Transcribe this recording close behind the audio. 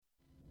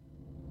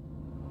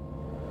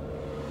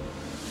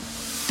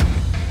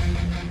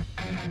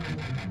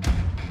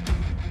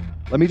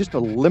Let me just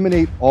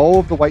eliminate all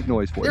of the white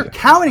noise for They're you.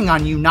 counting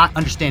on you not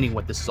understanding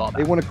what this is all about.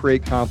 They want to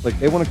create conflict.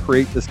 They want to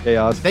create this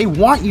chaos. They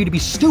want you to be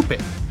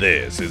stupid.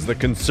 This is the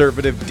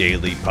Conservative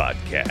Daily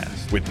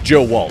Podcast with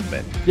Joe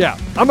Waldman. Yeah,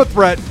 I'm a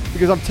threat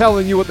because I'm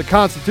telling you what the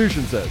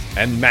Constitution says.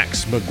 And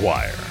Max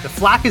McGuire. The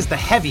flak is the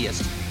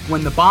heaviest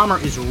when the bomber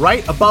is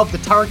right above the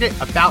target,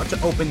 about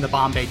to open the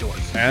bomb bay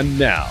doors. And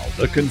now,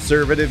 the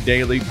Conservative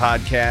Daily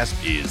Podcast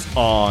is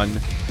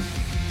on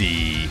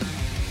the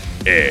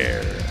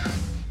air.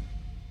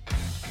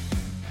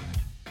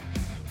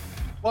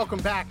 Welcome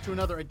back to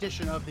another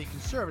edition of the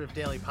Conservative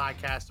Daily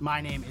Podcast. My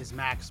name is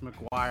Max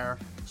McGuire.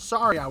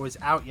 Sorry I was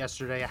out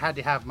yesterday. I had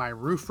to have my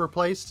roof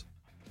replaced,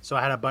 so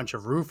I had a bunch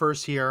of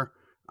roofers here.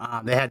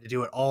 They had to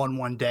do it all in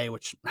one day,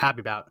 which I'm happy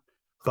about,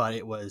 but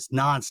it was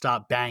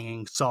nonstop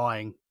banging,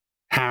 sawing,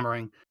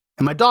 hammering,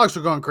 and my dogs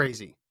were going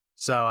crazy.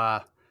 So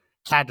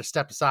had to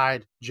step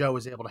aside. Joe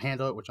was able to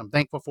handle it, which I'm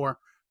thankful for.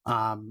 But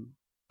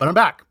I'm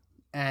back,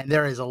 and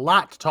there is a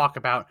lot to talk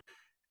about.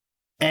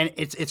 And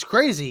it's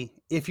crazy.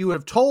 If you would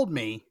have told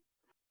me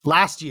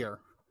last year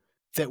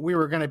that we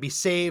were going to be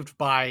saved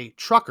by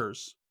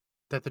truckers,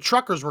 that the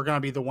truckers were going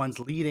to be the ones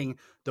leading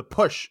the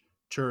push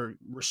to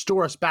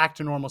restore us back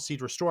to normalcy,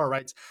 to restore our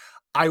rights,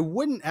 I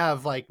wouldn't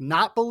have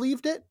not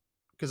believed it,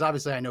 because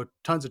obviously I know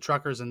tons of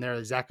truckers and they're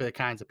exactly the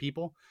kinds of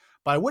people,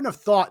 but I wouldn't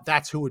have thought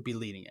that's who would be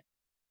leading it.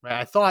 Right?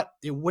 I thought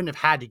it wouldn't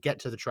have had to get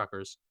to the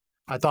truckers.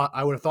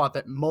 I would have thought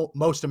that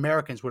most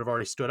Americans would have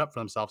already stood up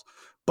for themselves,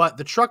 but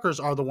the truckers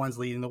are the ones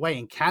leading the way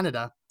in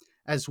Canada,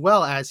 as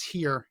well as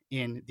here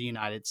in the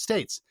United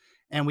States.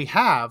 And we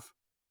have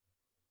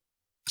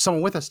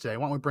someone with us today.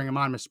 Why don't we bring him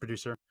on, Mr.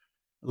 Producer?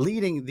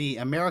 Leading the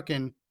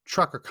American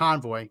Trucker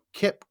Convoy,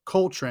 Kip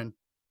Coltrane.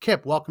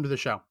 Kip, welcome to the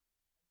show.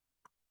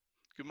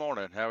 Good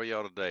morning. How are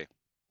y'all today?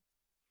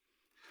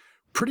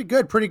 Pretty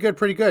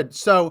good.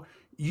 So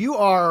you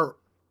are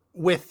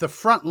with the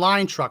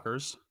frontline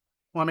truckers.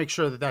 I want to make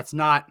sure that that's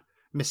not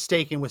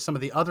mistaken with some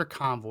of the other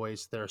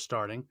convoys that are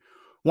starting.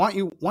 Why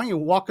don't you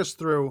walk us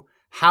through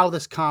how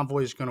this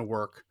convoy is going to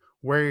work,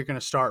 where you're going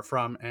to start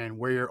from, and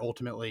where you're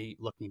ultimately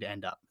looking to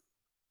end up?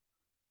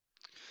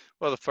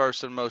 Well, the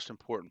first and most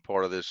important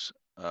part of this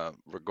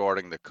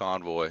regarding the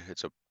convoy,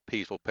 it's a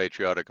peaceful,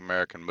 patriotic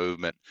American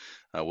movement.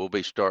 We'll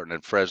be starting in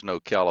Fresno,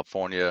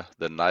 California,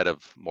 the night of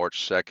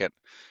March 2nd,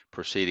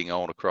 proceeding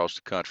on across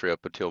the country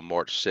up until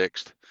March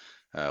 6th.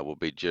 We'll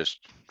be just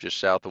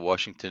south of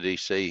Washington,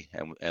 D.C.,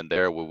 and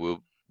there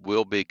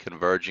we'll be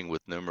converging with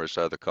numerous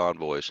other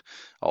convoys,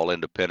 all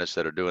independents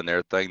that are doing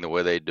their thing the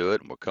way they do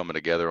it, and we're coming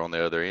together on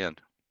the other end.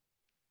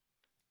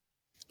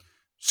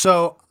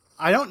 So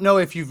I don't know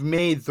if you've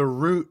made the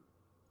route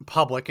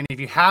public, and if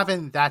you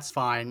haven't, that's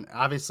fine.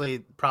 Obviously,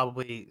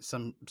 probably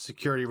some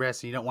security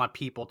risks, and you don't want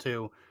people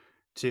to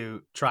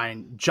try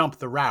and jump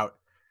the route.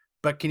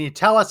 But can you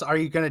tell us, are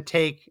you going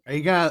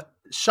to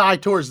shy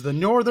towards the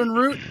northern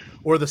route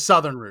or the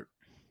southern route?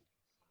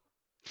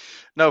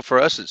 No, for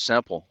us, it's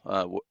simple.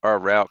 Our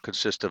route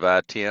consists of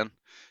I-10,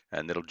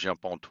 and it'll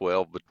jump on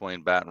 12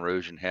 between Baton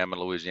Rouge and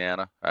Hammond,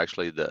 Louisiana,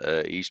 actually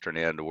the eastern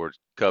end towards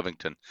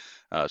Covington.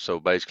 So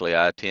basically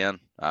I-10,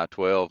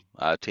 I-12,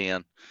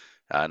 I-10,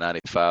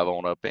 I-95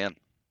 on up in.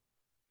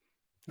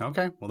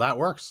 Okay, well, that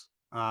works.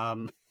 Yeah,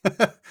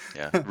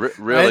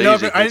 real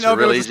easy. It's a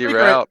real easy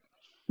route.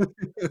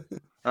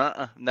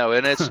 No,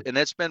 and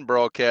it's been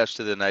broadcast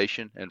to the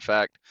nation. In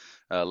fact,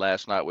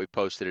 last night we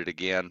posted it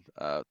again.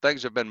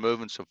 Things have been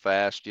moving so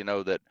fast,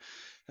 that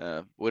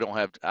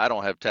I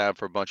don't have time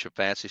for a bunch of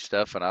fancy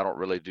stuff, and I don't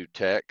really do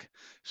tech.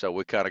 So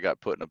we kind of got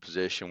put in a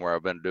position where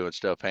I've been doing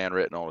stuff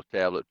handwritten on a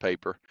tablet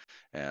paper.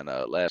 And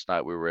last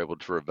night we were able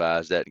to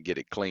revise that and get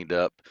it cleaned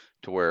up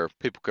to where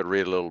people could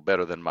read a little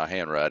better than my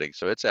handwriting.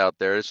 So it's out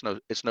there. It's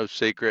no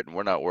secret, and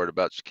we're not worried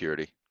about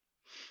security.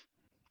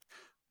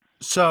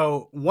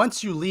 So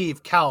once you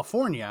leave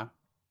California,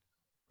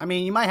 I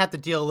mean, you might have to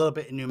deal a little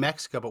bit in New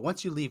Mexico, but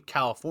once you leave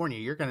California,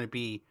 you're going to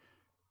be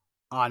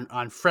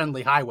on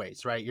friendly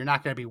highways, right? You're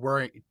not going to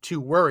be too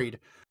worried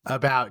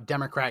about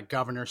Democrat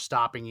governors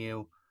stopping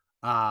you.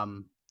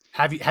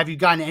 Have you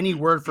gotten any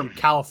word from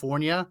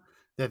California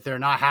that they're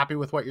not happy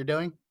with what you're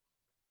doing?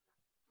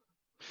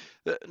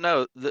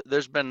 No,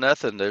 there's been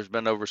nothing. There's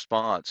been no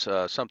response.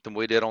 Something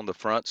we did on the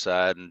front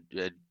side, and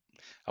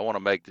I want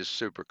to make this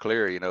super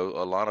clear.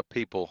 A lot of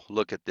people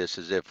look at this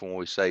as if when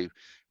we say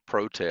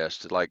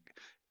protest, like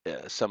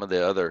some of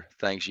the other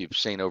things you've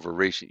seen over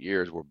recent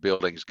years where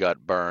buildings got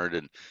burned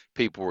and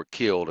people were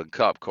killed and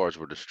cop cars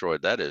were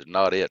destroyed. That is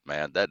not it,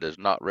 man. That does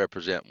not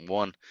represent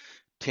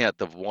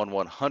 1/10 of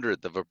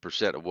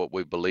 1/100% of what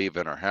we believe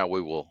in or how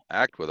we will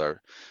act with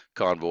our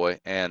convoy.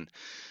 And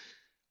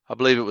I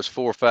believe it was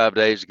 4 or 5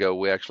 days ago,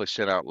 we actually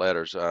sent out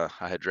letters. I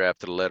had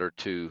drafted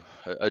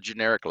a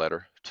generic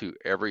letter to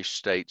every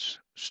state's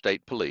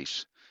state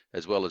police,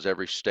 as well as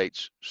every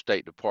state's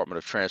state department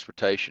of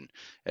transportation,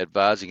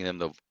 advising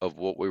them of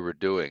what we were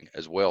doing,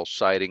 as well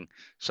citing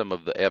some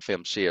of the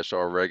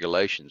FMCSR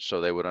regulations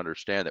so they would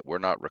understand that we're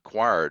not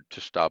required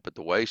to stop at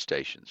the way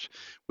stations.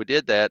 We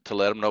did that to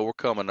let them know we're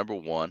coming, number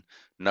one.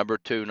 Number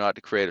two, not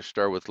to create a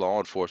stir with law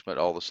enforcement.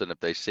 All of a sudden, if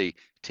they see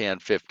 10,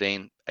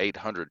 15,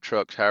 800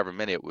 trucks, however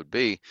many it would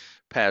be,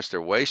 past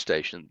their way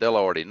station, they'll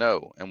already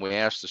know. And we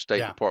asked the State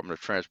Yeah. Department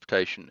of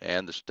Transportation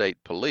and the state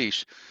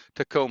police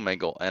to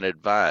commingle and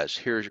advise.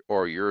 Here's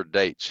are your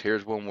dates.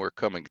 Here's when we're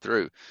coming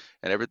through.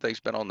 And everything's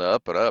been on the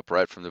up and up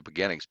right from the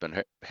beginning. It's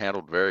been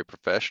handled very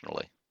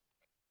professionally.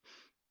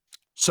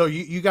 So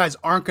you guys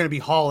aren't going to be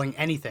hauling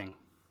anything,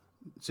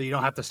 so you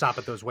don't have to stop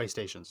at those way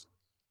stations.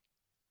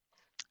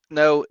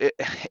 No,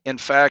 in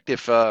fact,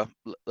 if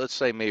let's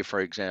say me,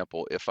 for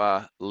example, if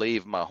I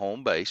leave my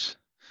home base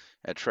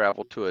and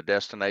travel to a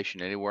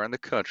destination anywhere in the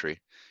country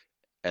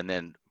and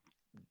then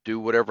do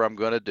whatever I'm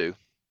going to do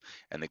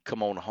and then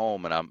come on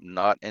home and I'm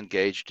not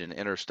engaged in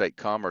interstate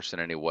commerce in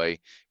any way,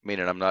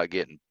 meaning I'm not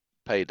getting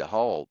paid to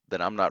haul, then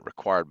I'm not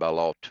required by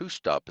law to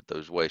stop at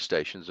those way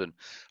stations. And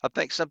I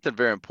think something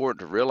very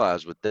important to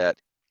realize with that,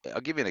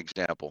 I'll give you an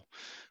example.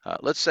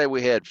 Let's say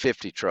we had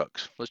 50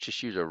 trucks. Let's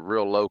just use a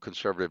real low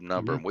conservative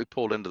number, Mm-hmm. and we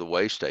pulled into the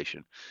way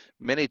station.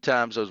 Many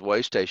times those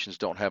way stations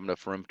don't have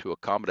enough room to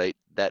accommodate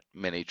that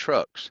many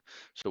trucks.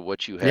 So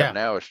what you have Yeah.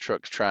 now is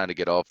trucks trying to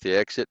get off the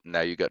exit, and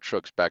now you got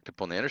trucks backed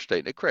up on the interstate,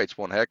 and it creates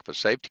one heck of a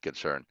safety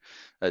concern.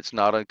 It's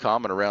not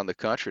uncommon around the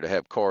country to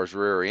have cars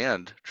rear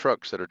end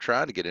trucks that are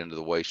trying to get into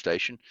the way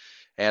station.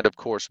 And of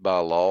course, by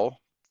law,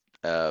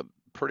 uh,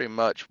 pretty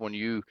much when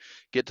you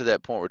get to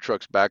that point where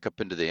trucks back up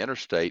into the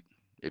interstate,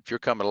 if you're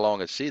coming along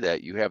and see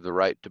that, you have the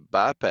right to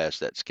bypass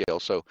that scale.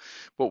 So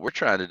what we're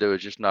trying to do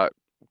is just not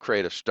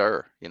create a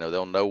stir.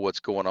 They'll know what's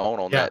going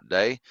on Yeah. that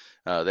day.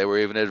 They were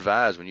even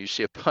advised when you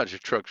see a bunch of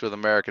trucks with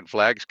American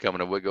flags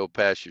coming and we go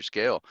past your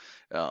scale,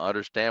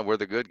 understand we're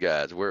the good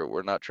guys.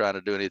 We're not trying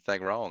to do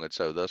anything wrong. And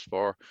so thus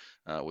far,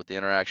 with the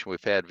interaction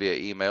we've had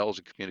via emails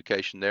and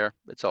communication there,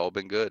 it's all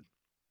been good.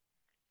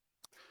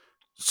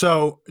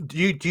 So do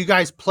you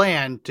guys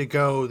plan to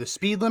go the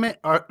speed limit,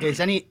 or is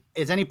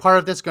any part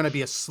of this going to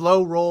be a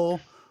slow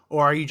roll,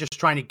 or are you just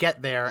trying to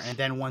get there and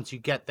then once you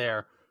get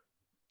there,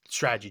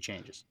 strategy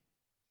changes?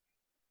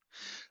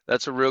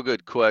 That's a real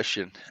good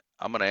question.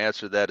 I'm going to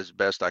answer that as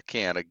best I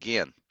can.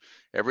 Again,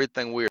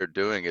 everything we are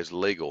doing is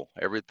legal.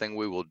 Everything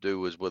we will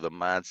do is with a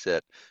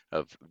mindset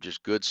of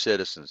just good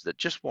citizens that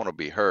just want to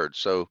be heard.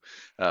 So,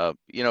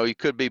 you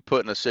could be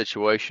put in a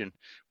situation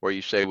where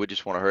you say, we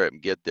just want to hurry up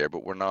and get there,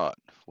 but we're not.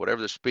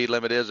 Whatever the speed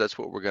limit is, that's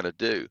what we're going to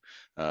do.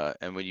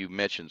 And when you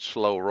mentioned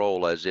slow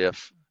roll as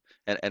if,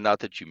 and not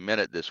that you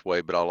meant it this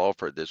way, but I'll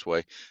offer it this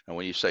way. And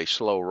when you say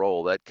slow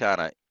roll, that kind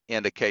of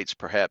indicates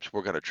perhaps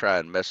we're going to try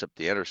and mess up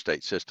the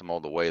interstate system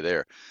on the way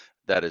there.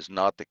 That is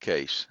not the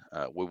case.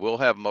 We will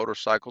have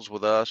motorcycles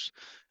with us,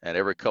 and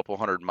every couple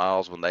hundred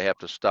miles when they have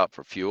to stop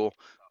for fuel,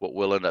 what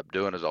we'll end up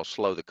doing is I'll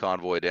slow the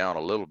convoy down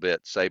a little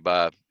bit.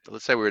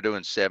 Let's say we were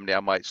doing 70, I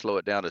might slow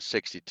it down to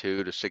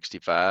 62 to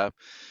 65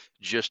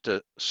 just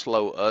to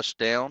slow us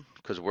down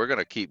because we're going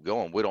to keep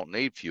going. We don't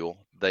need fuel.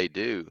 They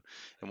do.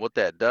 And what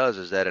that does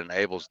is that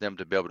enables them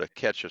to be able to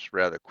catch us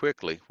rather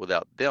quickly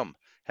without them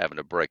having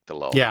to break the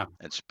law Yeah.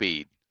 and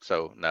speed.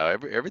 So no,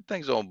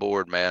 everything's on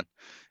board, man.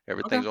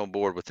 Everything's on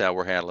board with how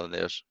we're handling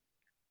this.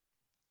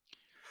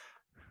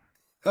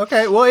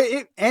 Okay. Well,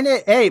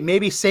 hey,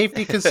 maybe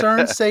safety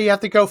concerns say you have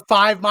to go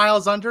 5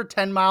 miles under,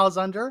 10 miles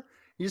under.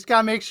 You just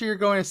gotta make sure you're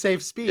going at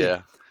safe speed.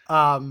 Yeah.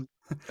 Um,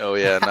 Oh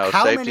yeah. No,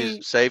 how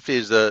safety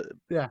is the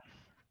Yeah.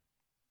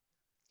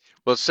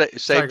 well, Sorry, go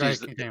safety ahead, is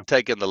continue.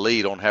 taking the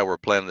lead on how we're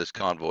planning this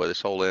convoy.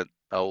 This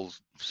whole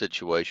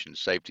situation,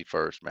 safety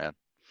first, man.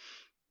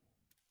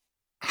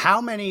 How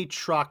many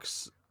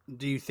trucks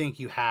do you think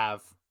you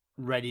have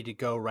ready to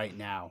go right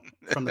now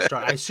from the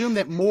start? I assume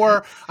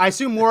more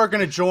are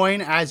going to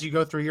join as you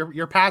go through.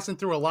 You're passing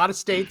through a lot of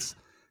states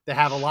that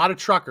have a lot of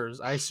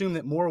truckers. I assume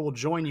that more will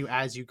join you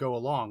as you go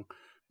along.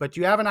 But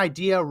do you have an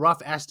idea,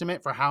 rough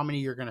estimate for how many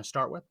you're going to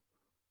start with?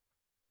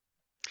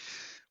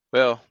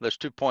 Well, there's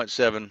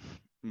 2.7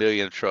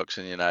 million trucks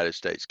in the United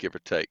States, give or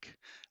take.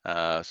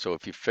 So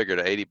if you figure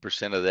to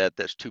 80% of that,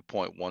 that's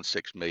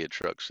 2.16 million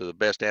trucks. So the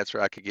best answer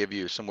I could give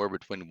you is somewhere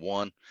between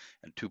 1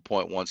 and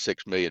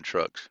 2.16 million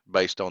trucks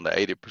based on the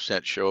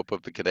 80% show up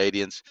of the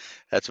Canadians.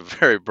 That's a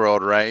very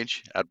broad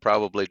range. I'd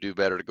probably do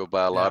better to go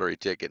buy a Yeah. lottery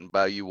ticket and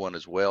buy you one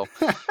as well.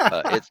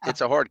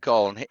 It's a hard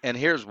call, and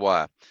here's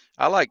why.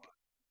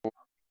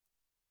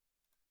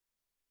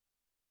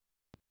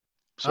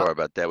 Sorry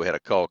about that. We had a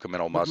call come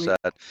in on my side.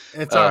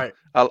 It's all right.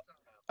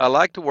 I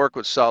like to work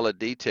with solid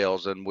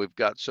details, and we've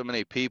got so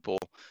many people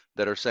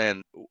that are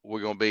saying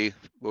we're gonna be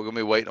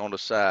waiting on the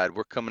side.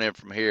 We're coming in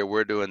from here.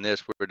 We're doing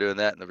this. We're doing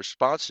that, and the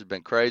response has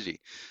been crazy.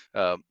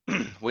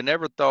 We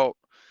never thought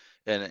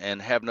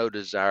and have no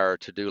desire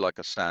to do like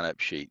a sign-up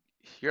sheet.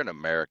 You're an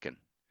American.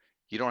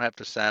 You don't have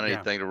to sign Yeah.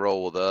 anything to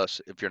roll with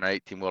us if you're an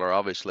 18-wheeler,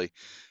 obviously,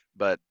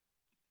 but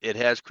it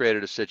has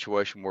created a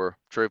situation where,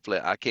 truthfully,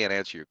 I can't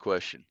answer your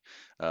question.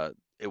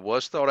 It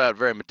was thought out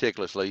very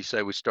meticulously. You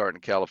say we start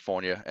in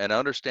California, and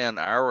understand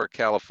our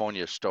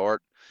California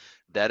start,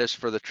 that is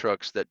for the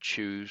trucks that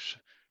choose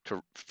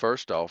to,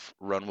 first off,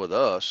 run with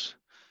us,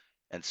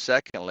 and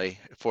secondly,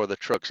 for the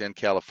trucks in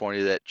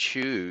California that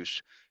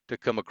choose to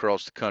come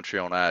across the country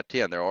on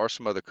I-10. There are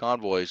some other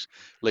convoys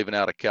leaving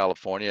out of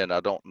California, and I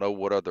don't know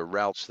what other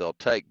routes they'll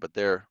take, but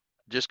they're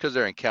just because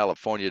they're in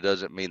California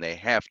doesn't mean they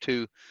have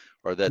to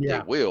or that they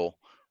Yeah. will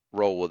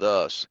roll with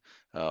us.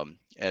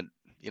 And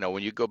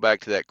when you go back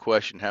to that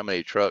question, how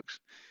many trucks?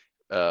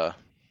 Uh,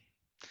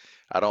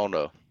 I don't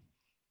know,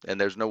 and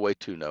there's no way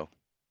to know.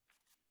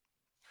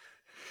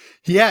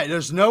 Yeah,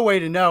 there's no way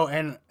to know,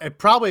 and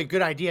probably a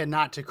good idea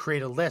not to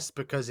create a list,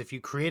 because if you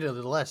created a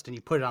list and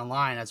you put it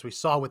online, as we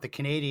saw with the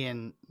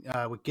Canadian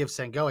with Give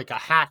Send Go, it got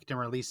hacked and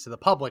released to the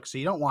public, so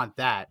you don't want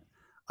that.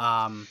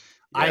 I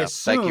Yeah,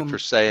 thank you for assume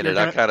saying you're it.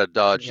 I gonna, kind of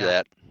dodged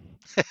yeah,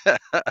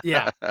 that.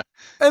 yeah.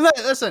 And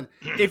listen,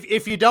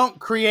 if you don't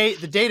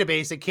create the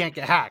database, it can't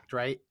get hacked,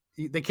 right?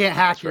 They can't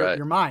hack That's right.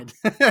 your mind.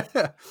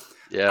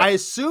 Yeah. I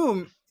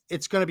assume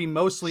it's going to be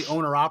mostly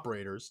owner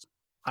operators.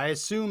 I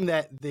assume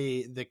that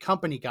the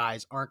company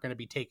guys aren't going to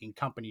be taking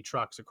company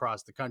trucks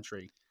across the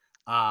country.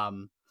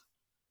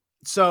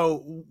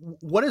 So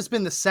what has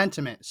been the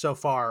sentiment so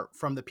far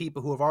from the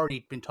people who have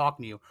already been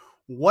talking to you?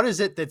 What is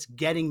it that's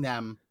getting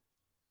them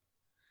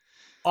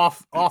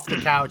off the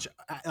couch,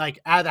 like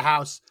out of the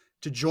house,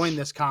 to join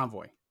this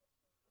convoy?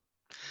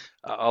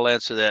 I'll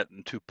answer that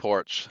in two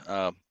parts.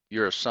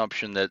 Your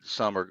assumption that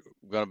some are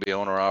going to be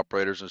owner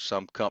operators and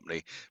some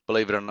company.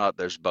 Believe it or not,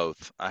 there's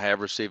both. I have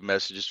received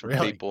messages from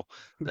Really? people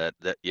that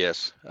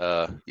yes,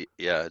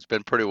 yeah, it's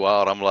been pretty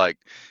wild. I'm like,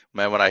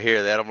 man, when I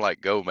hear that, I'm like,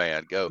 go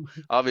man, go.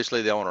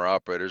 Obviously, the owner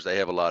operators, they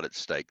have a lot at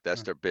stake.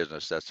 That's their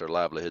business, that's their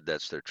livelihood,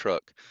 that's their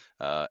truck.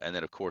 And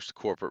then of course the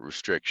corporate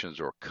restrictions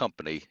or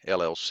company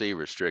LLC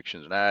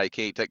restrictions. Now you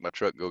can't take my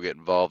truck and go get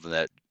involved in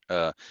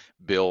that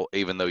bill,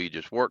 even though you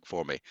just work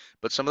for me.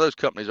 But some of those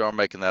companies are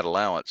making that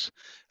allowance.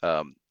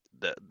 Um,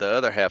 the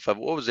other half of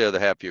what was the other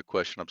half of your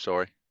question? I'm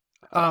sorry.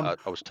 I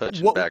was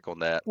touching What? back on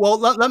that. Well,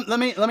 let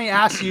me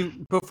ask you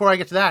before I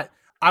get to that.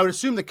 I would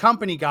assume the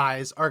company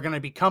guys are going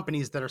to be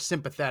companies that are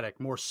sympathetic,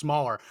 more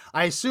smaller.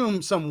 I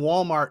assume some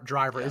Walmart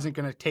driver Yeah. isn't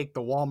going to take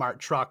the Walmart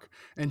truck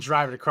and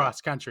drive it Yeah. across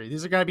country.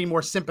 These are going to be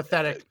more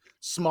sympathetic,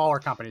 smaller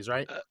companies,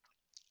 right?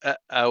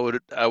 I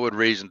would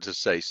reason to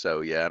say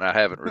so, yeah. And I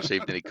haven't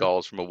received any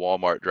calls from a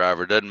Walmart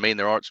driver. Doesn't mean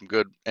there aren't some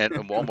good, and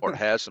Walmart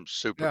has some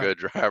super Yeah. good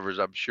drivers,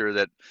 I'm sure,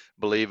 that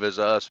believe as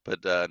us.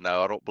 But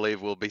no, I don't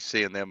believe we'll be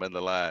seeing them in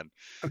the line.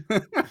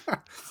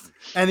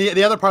 And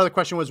the other part of the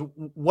question was,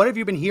 what have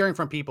you been hearing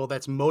from people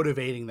that's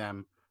motivating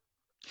them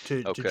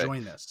to Okay.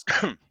 join this?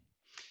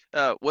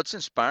 What's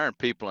inspiring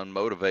people and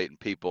motivating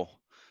people?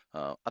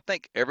 I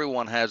think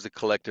everyone has the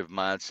collective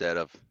mindset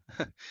of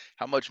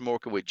how much more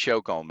can we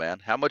choke on, man?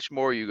 How much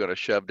more are you going to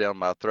shove down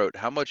my throat?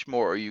 How much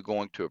more are you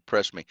going to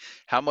oppress me?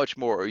 How much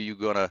more are you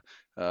going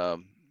to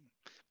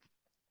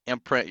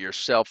imprint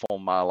yourself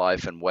on my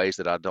life in ways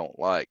that I don't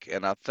like?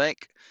 And I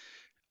think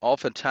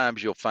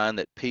oftentimes you'll find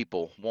that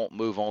people won't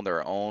move on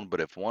their own,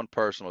 but if one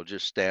person will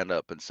just stand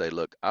up and say,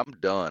 look, I'm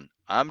done,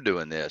 I'm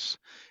doing this,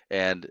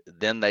 and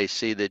then they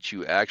see that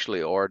you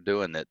actually are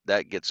doing it,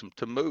 that gets them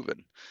to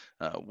moving.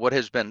 What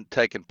has been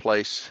taking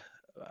place,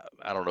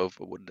 I don't know if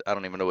it would, I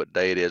don't even know what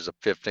day it is, the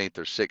 15th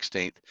or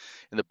 16th.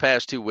 In the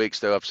past 2 weeks,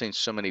 though, I've seen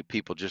so many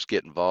people just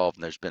get involved,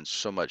 and there's been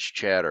so much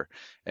chatter.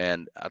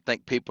 And I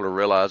think people are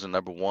realizing,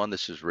 number one,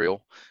 this is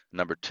real.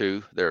 Number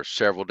two, there are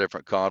several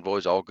different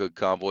convoys, all good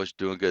convoys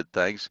doing good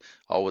things,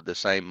 all with the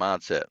same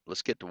mindset.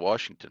 Let's get to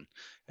Washington.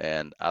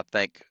 And I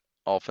think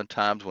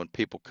oftentimes when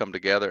people come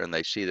together and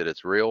they see that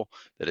it's real,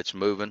 that it's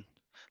moving,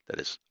 that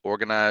it's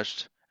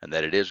organized, and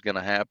that it is going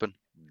to happen,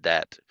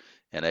 that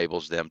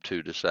enables them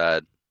to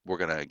decide we're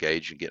going to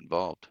engage and get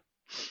involved.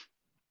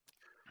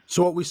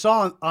 So what we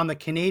saw on the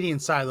Canadian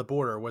side of the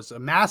border was a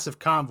massive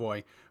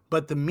convoy,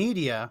 but the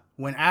media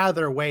went out of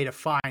their way to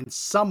find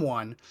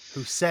someone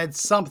who said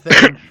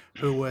something,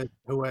 who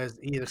was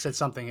either said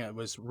something that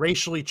was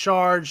racially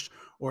charged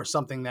or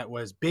something that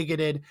was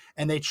bigoted,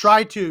 and they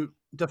tried to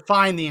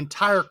define the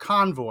entire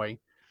convoy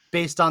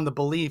based on the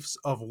beliefs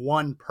of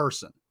one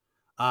person.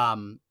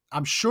 I'm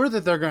sure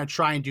that they're going to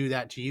try and do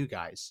that to you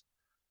guys.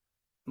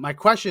 My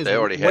question is, They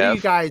already what do you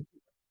have. guys?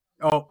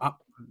 Oh,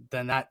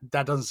 then that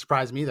doesn't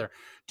surprise me either.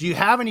 Do you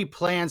have any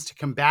plans to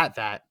combat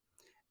that?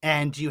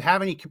 And do you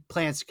have any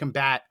plans to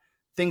combat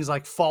things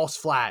like false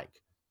flag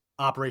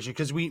operation?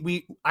 Because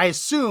I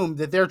assume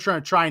that they're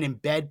trying to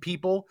and embed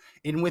people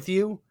in with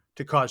you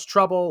to cause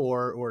trouble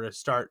or to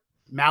start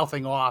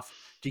mouthing off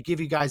to give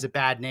you guys a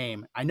bad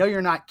name. I know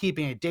you're not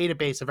keeping a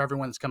database of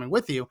everyone that's coming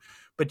with you,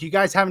 but do you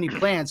guys have any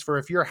plans for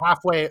if you're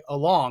halfway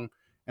along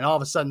and all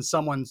of a sudden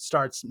someone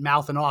starts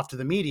mouthing off to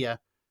the media?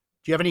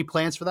 Do you have any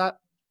plans for that?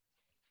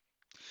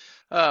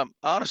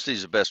 Honesty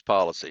is the best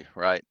policy,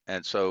 right?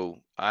 And so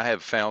I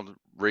have found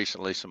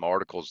recently some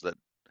articles that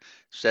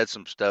said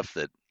some stuff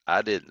that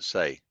I didn't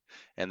say.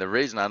 And the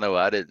reason I know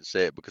I didn't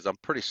say it because I'm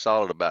pretty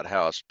solid about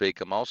how I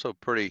speak. I'm also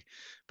pretty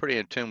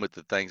in tune with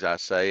the things I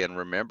say and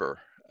remember.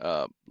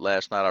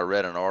 Last night I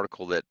read an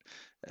article that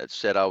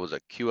said I was a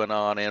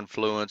QAnon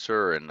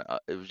influencer, and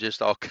it was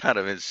just all kind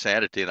of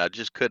insanity, and I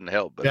just couldn't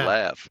help but Yeah.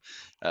 laugh.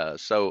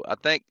 So I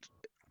think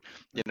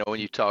when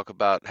you talk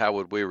about how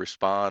would we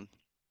respond,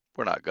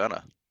 we're not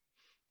gonna.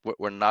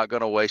 We're not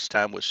going to waste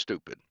time with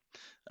stupid.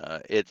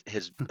 It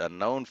has a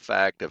known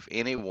fact of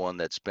anyone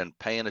that's been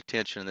paying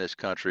attention in this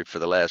country for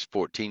the last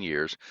 14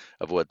 years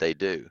of what they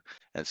do.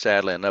 And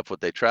sadly enough,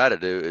 what they try to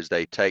do is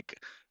they take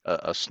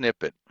a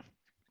snippet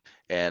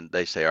and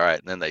they say, all right,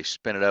 and then they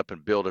spin it up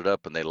and build it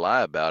up and they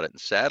lie about it. And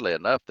sadly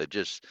enough, they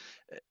just,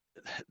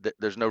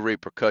 there's no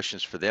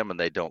repercussions for them and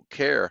they don't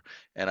care.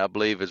 And I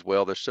believe as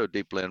well, they're so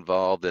deeply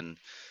involved in,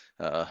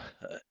 uh,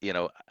 you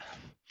know,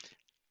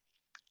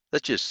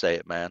 let's just say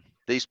it, man.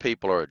 These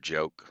people are a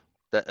joke.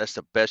 That's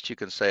the best you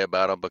can say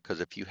about them,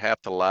 because if you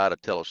have to lie to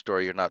tell a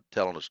story, you're not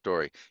telling a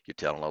story, you're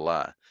telling a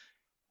lie.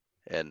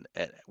 And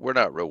we're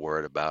not real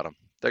worried about them.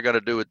 They're going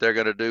to do what they're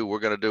going to do. We're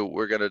going to do what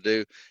we're going to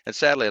do. And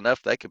sadly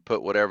enough, they can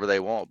put whatever they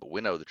want, but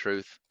we know the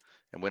truth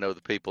and we know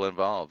the people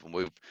involved. And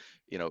we've,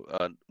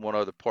 one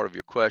other part of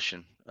your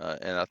question,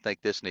 and I think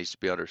this needs to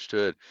be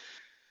understood.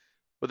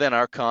 Within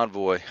our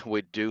convoy,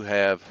 we do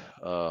have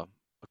a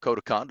code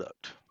of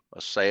conduct,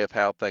 a say of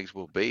how things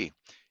will be.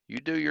 You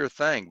do your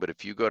thing, but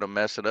if you go to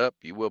mess it up,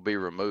 you will be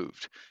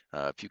removed.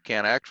 If you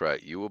can't act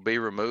right, you will be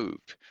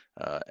removed.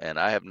 And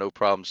I have no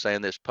problem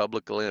saying this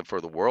publicly and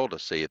for the world to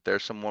see. If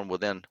there's someone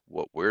within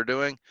what we're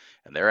doing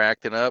and they're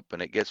acting up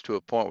and it gets to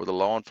a point where the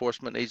law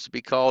enforcement needs to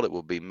be called, it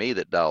will be me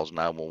that dials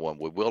 911.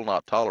 We will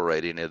not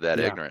tolerate any of that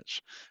Yeah. ignorance.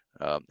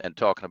 And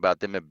talking about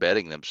them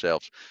embedding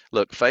themselves.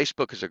 Look,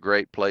 Facebook is a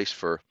great place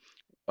for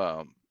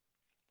um,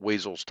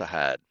 weasels to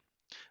hide.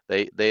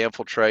 They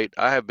infiltrate.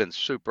 I have been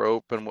super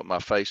open with my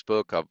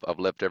Facebook. I've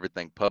left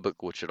everything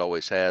public, which it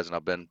always has, and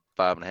I've been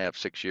 5.5,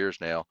 6 years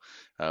now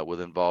with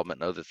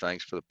involvement in other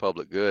things for the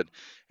public good.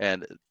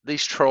 And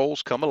these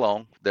trolls come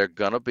along. They're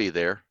gonna be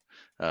there.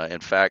 In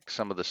fact,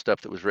 some of the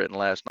stuff that was written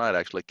last night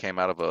actually came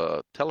out of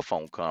a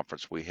telephone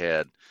conference we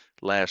had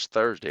last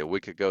Thursday, a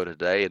week ago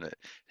today. And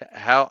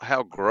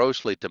how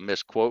grossly to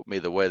misquote me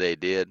the way they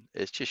did,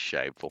 it's just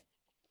shameful.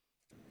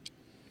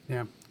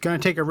 Yeah. Going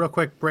to take a real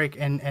quick break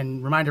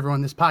and remind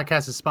everyone this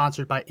podcast is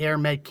sponsored by Air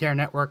Med Care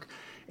Network.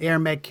 Air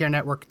Med Care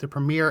Network, the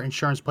premier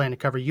insurance plan to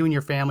cover you and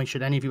your family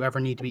should any of you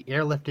ever need to be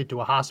airlifted to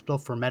a hospital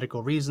for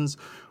medical reasons.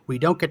 We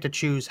don't get to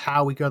choose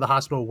how we go to the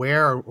hospital,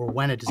 where, or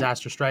when a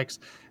disaster strikes.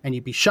 And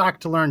you'd be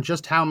shocked to learn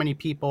just how many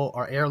people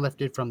are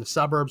airlifted from the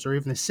suburbs or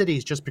even the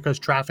cities just because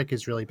traffic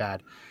is really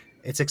bad.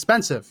 It's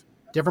expensive.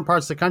 Different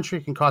parts of the country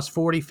can cost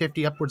 40,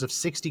 50, upwards of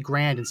 60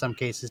 grand in some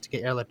cases to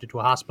get airlifted to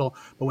a hospital.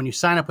 But when you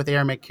sign up with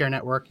Air Med Care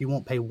Network, you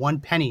won't pay 1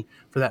 penny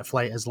for that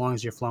flight as long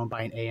as you're flown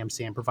by an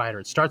AMCM provider.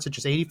 It starts at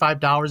just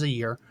 $85 a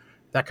year.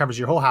 That covers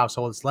your whole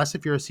household. It's less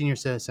if you're a senior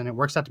citizen. It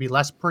works out to be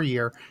less per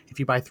year if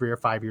you buy 3 or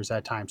 5 years at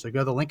a time. So go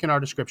to the link in our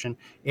description,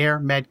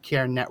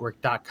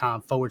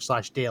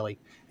 airmedcarenetwork.com/daily,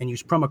 and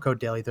use promo code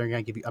daily. They're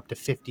going to give you up to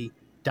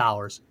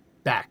 $50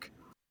 back.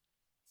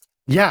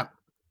 Yeah,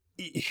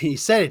 he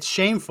said it's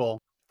shameful.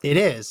 It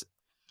is.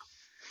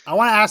 I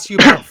want to ask you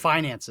about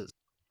finances.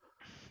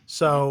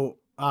 So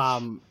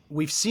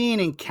we've seen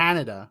in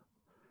Canada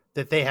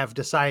that they have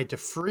decided to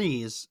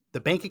freeze the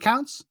bank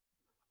accounts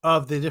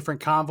of the different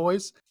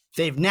convoys.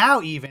 They've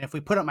now even, if we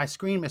put up my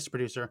screen, Mr.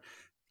 Producer,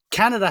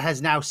 Canada has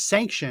now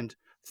sanctioned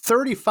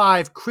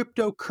 35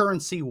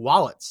 cryptocurrency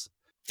wallets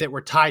that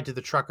were tied to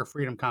the Trucker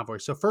Freedom Convoy.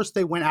 So first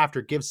they went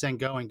after Give, Send,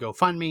 Go, and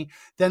GoFundMe.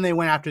 Then they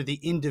went after the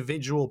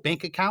individual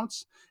bank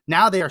accounts.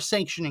 Now they are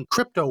sanctioning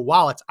crypto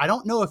wallets. I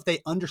don't know if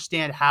they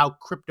understand how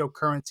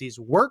cryptocurrencies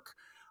work.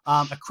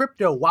 A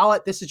crypto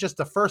wallet, this is just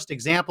the first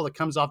example that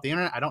comes off the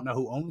internet. I don't know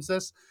who owns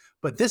this,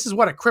 but this is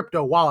what a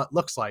crypto wallet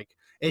looks like.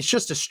 It's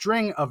just a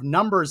string of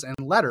numbers and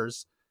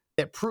letters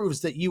that proves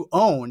that you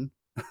own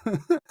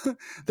certain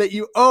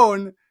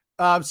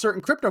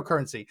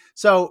cryptocurrency.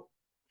 So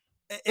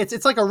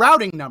it's like a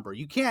routing number.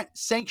 You can't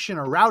sanction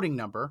a routing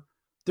number.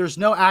 There's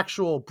no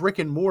actual brick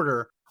and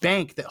mortar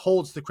bank that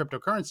holds the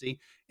cryptocurrency.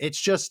 It's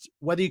just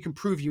whether you can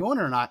prove you own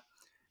it or not.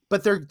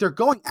 But they're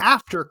going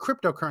after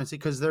cryptocurrency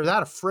because they're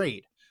that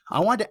afraid. I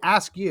wanted to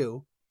ask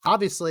you,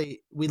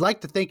 obviously, we'd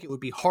like to think it would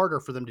be harder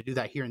for them to do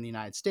that here in the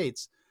United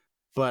States,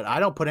 but I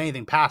don't put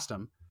anything past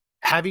them.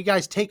 Have you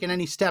guys taken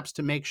any steps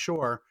to make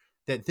sure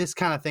that this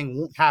kind of thing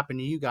won't happen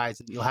to you guys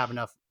and you'll have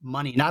enough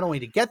money not only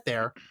to get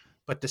there,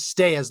 but to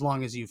stay as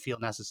long as you feel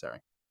necessary?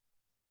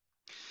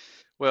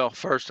 Well,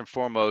 first and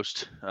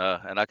foremost,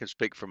 and I can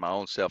speak for my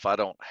own self, I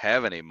don't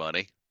have any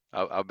money.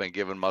 I've been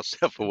giving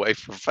myself away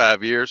for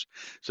 5 years,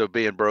 so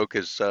being broke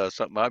is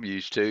something I'm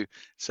used to.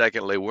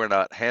 Secondly, we're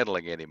not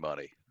handling any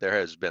money. There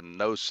has been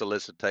no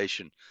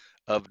solicitation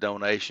of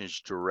donations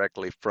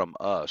directly from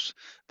us.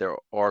 There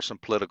are some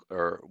political,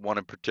 or one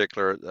in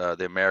particular,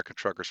 the American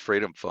Truckers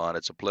Freedom Fund.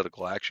 It's a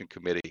political action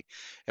committee,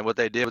 and what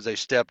they did was they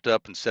stepped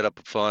up and set up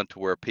a fund to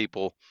where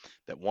people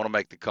that want to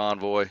make the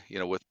convoy,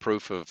 with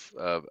proof of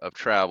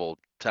travel,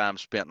 time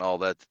spent, and all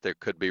that, there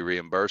could be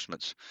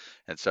reimbursements.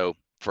 And so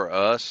for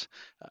us,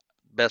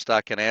 best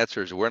I can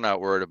answer is we're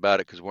not worried about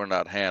it because we're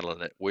not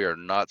handling it. We are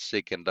not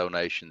seeking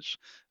donations.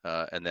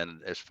 And then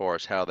as far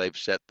as how they've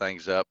set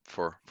things up,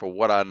 for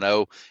what I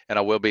know, and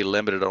I will be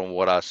limited on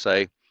what I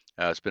say,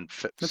 it's been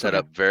set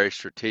up very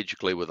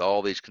strategically with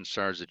all these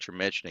concerns that you're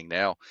mentioning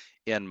now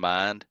in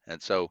mind.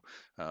 And so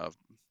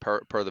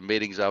per the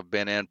meetings I've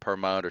been in, per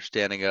my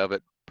understanding of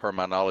it, per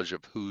my knowledge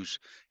of who's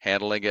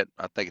handling it,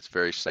 I think it's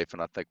very safe,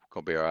 and I think we're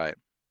going to be all right.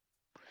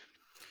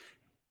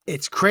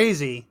 It's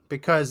crazy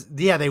because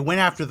they went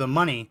after the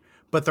money,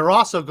 but they're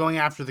also going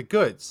after the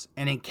goods.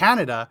 And in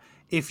Canada,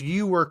 if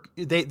you were,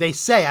 they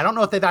say, I don't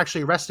know if they've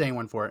actually arrested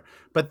anyone for it,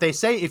 but they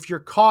say if you're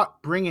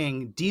caught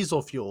bringing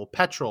diesel fuel,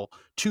 petrol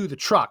to the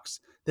trucks,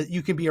 that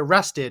you can be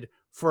arrested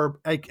for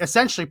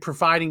essentially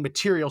providing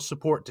material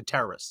support to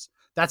terrorists.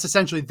 That's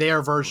essentially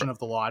their version of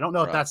the law. I don't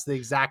know if that's the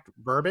exact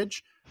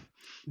verbiage.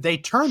 They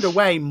turned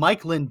away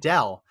Mike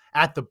Lindell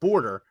at the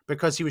border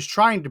because he was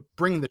trying to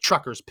bring the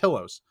truckers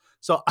pillows.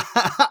 So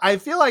I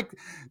feel like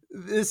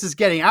this is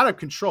getting out of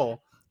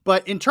control.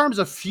 But in terms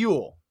of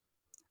fuel,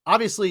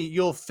 obviously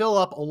you'll fill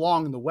up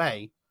along the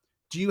way.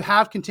 Do you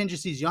have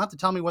contingencies? You don't have to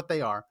tell me what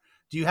they are.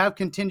 Do you have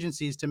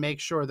contingencies to make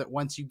sure that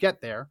once you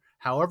get there,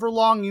 however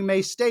long you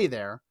may stay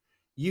there,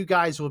 you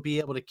guys will be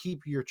able to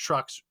keep your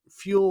trucks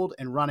fueled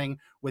and running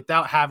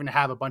without having to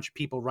have a bunch of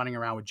people running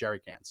around with jerry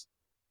cans?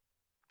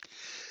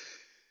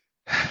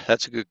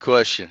 That's a good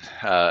question.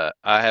 I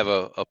have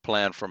a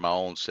plan for my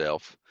own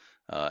self.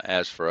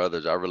 As for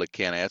others, I really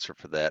can't answer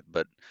for that.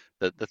 But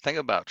the thing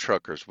about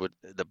truckers,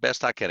 the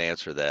best I can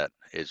answer that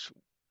is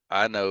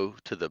I know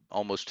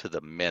almost to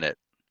the minute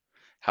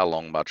how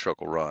long my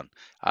truck will run.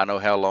 I know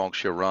how long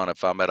she'll run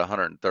if I'm at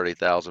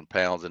 130,000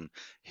 pounds in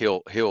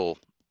hill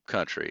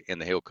country, in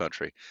the hill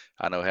country.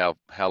 I know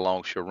how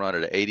long she'll run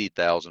at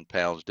 80,000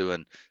 pounds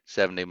doing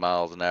 70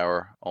 miles an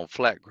hour on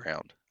flat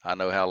ground. I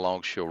know how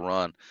long she'll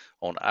run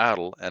on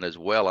idle, and as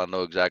well, I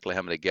know exactly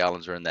how many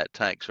gallons are in that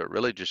tank. So it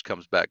really just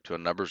comes back to a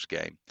numbers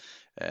game.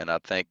 And I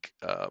think,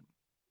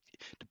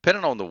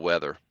 depending on the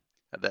weather,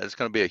 that's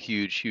going to be a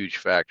huge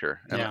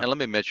factor. And let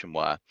me mention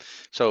why.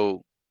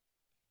 So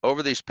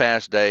over these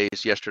past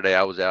days, yesterday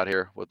I was out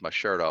here with my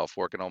shirt off,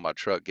 working on my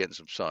truck, getting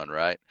some sun,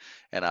 right?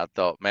 And I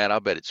thought, man, I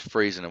bet it's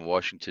freezing in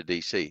Washington,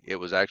 D.C. It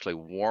was actually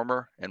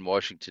warmer in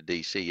Washington,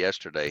 D.C.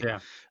 yesterday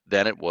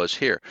than it was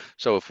here.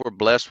 So if we're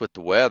blessed with the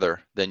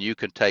weather, then you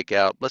can take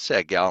out, let's say,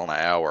 a gallon an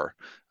hour.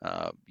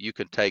 You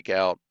can take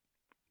out,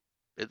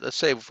 let's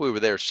say if we were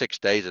there 6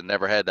 days and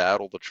never had to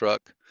idle the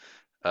truck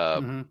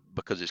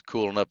because it's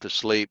cool enough to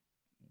sleep,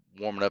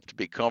 warm enough to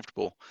be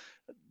comfortable,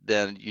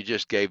 then you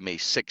just gave me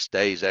 6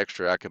 days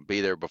extra. I can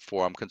be there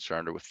before I'm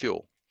concerned with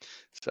fuel.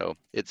 So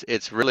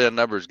it's really a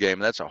numbers game.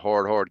 That's a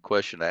hard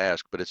question to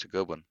ask, but it's a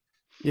good one.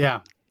 Yeah.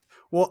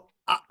 Well,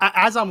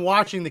 as I'm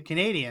watching the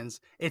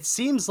Canadians, it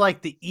seems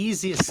like the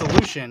easiest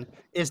solution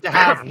is to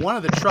have one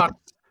of the trucks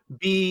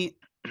be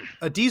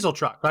a diesel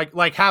truck,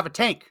 like have a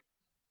tank,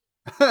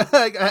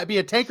 be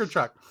a tanker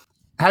truck.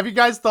 Have you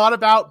guys thought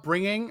about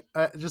bringing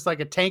just like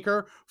a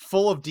tanker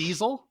full of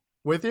diesel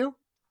with you?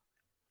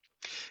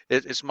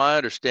 It's my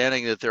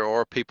understanding that there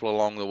are people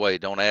along the way.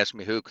 Don't ask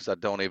me who, because I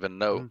don't even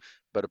know.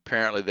 But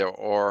apparently there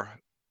are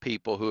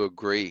people who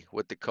agree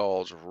with the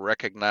cause,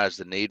 recognize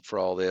the need for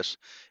all this,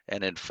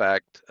 and in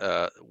fact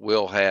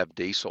will have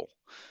diesel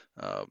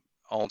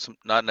on some,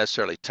 not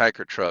necessarily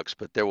tanker trucks,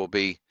 but there will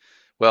be,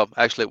 well,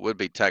 actually it would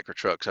be tanker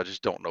trucks. I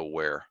just don't know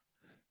where.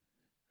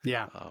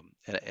 Yeah.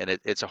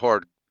 It's a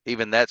hard,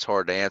 even that's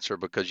hard to answer,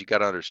 because you got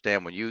to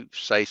understand when you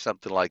say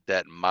something like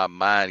that, my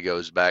mind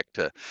goes back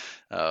to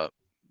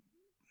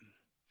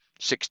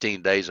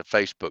 16 days of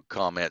Facebook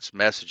comments,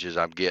 messages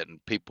I'm getting,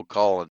 people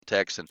calling,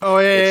 texting. Oh,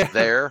 yeah. It's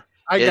there.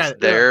 It's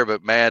there,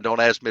 but man, don't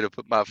ask me to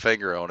put my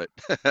finger on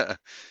it.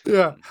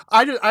 Yeah.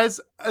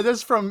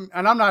 This from,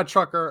 and I'm not a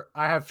trucker.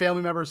 I have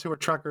family members who are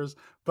truckers,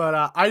 but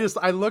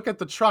I look at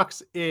the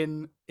trucks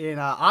in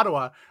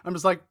Ottawa. I'm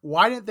just like,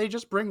 why didn't they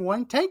just bring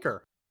one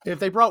tanker? If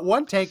they brought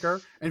one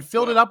tanker and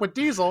filled it up with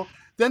diesel,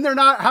 then they're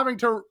not having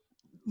to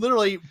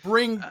literally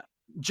bring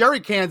jerry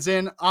cans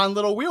in on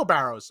little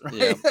wheelbarrows, right?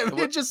 Yeah.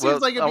 It just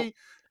seems like it'd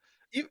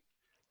be.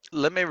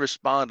 Let me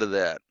respond to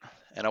that,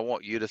 and I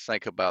want you to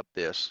think about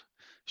this.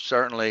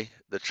 Certainly,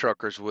 the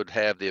truckers would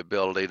have the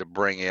ability to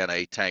bring in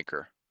a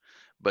tanker,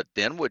 but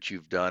then what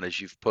you've done is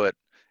you've put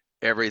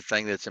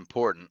everything that's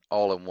important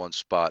all in one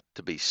spot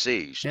to be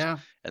seized,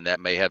 and that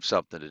may have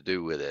something to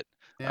do with it.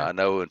 Yeah. I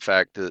know, in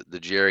fact, the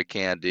jerry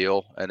can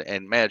deal,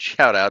 and man,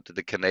 shout out to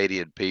the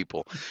Canadian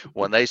people.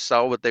 When they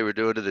saw what they were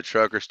doing to the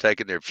truckers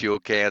taking their fuel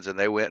cans, and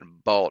they went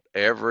and bought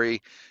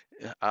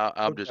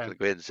I'm just going to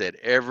go ahead and say it,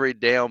 every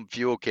damn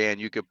fuel can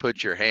you could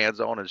put your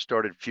hands on, and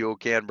started fuel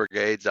can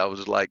brigades. I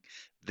was like,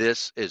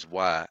 this is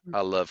why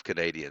I love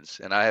Canadians.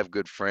 And I have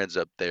good friends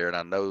up there, and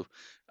I know,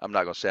 I'm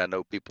not going to say I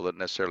know people that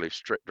necessarily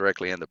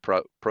directly in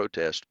the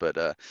protest, but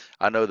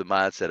I know the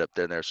mindset up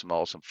there, and there's some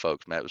awesome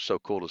folks, man. It was so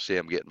cool to see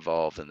them get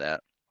involved in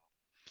that.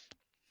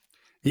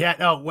 Yeah,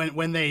 no,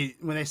 when they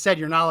said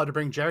you're not allowed to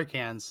bring jerry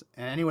cans,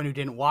 and anyone who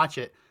didn't watch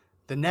it,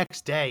 the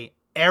next day,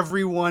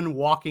 everyone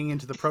walking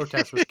into the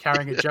protest was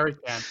carrying a jerry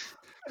can.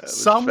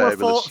 Some were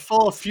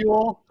full of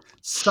fuel.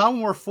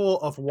 Some were full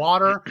of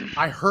water.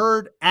 I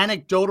heard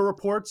anecdotal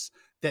reports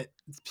that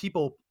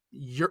people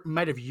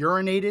might have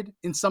urinated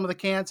in some of the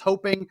cans,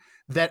 hoping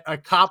that a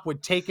cop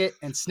would take it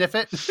and sniff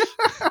it.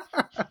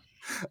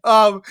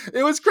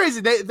 It was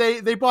crazy.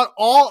 They bought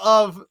all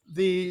of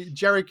the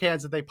jerry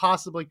cans that they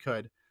possibly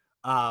could.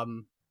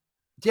 Um,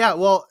 yeah,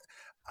 well,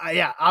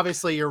 yeah,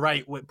 obviously you're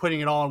right. Putting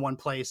it all in one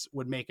place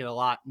would make it a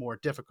lot more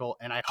difficult.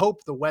 And I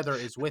hope the weather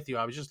is with you.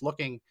 I was just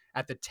looking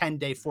at the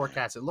 10-day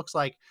forecast. It looks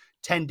like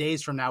 10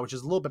 days from now, which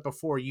is a little bit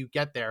before you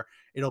get there,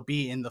 it'll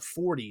be in the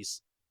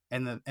 40s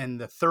and the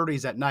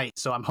 30s at night.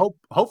 So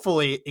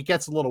hopefully it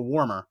gets a little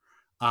warmer.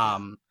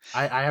 I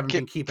haven't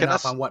been keeping Can I?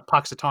 up on what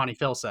Puxatawny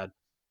Phil said.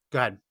 Go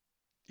ahead.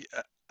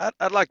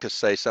 I'd like to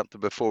say something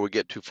before we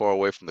get too far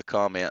away from the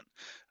comment.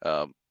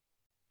 Um,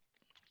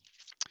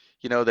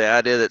 the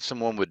idea that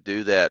someone would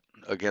do that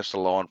against a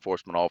law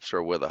enforcement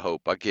officer with a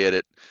hope, I get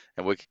it,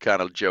 and we could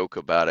kind of joke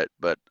about it,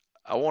 but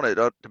I want it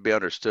to be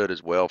understood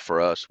as well for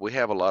us. We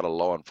have a lot of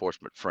law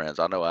enforcement friends.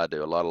 I know I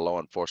do, a lot of law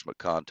enforcement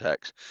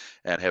contacts,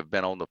 and have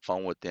been on the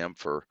phone with them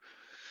for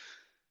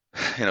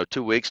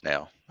 2 weeks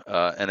now.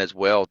 And as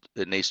well,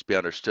 it needs to be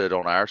understood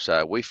on our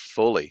side, we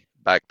fully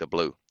back the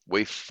blue.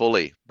 We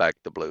fully back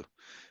the blue.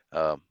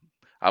 Um,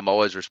 I'm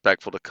always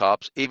respectful to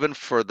cops, even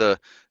for the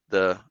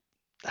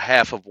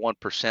half of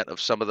 1% of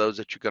some of those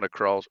that you're going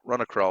to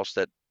run across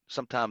that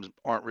sometimes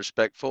aren't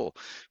respectful.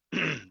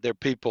 They're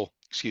people,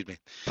 excuse me.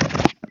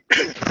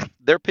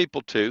 They're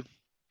people too.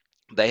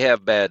 They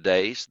have bad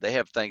days. They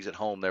have things at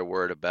home they're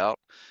worried about.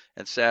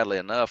 And sadly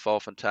enough,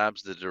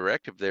 oftentimes the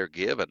directive they're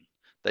given,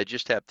 they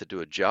just have to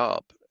do a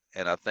job.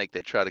 And I think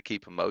they try to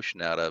keep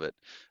emotion out of it.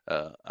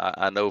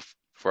 I know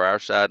for our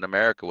side in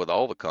America, with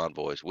all the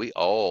convoys, we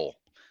all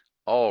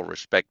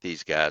respect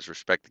these guys,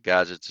 respect the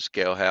guys at the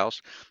scale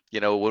house.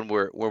 When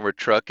we're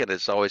trucking,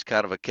 it's always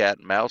kind of a cat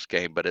and mouse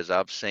game. But as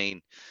I've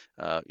seen,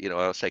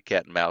 I'll say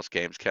cat and mouse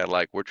games, kind of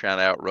like we're trying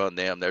to outrun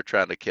them, they're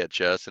trying to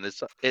catch us, and it's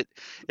kind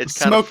of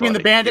Smokey and the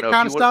funny. Bandit If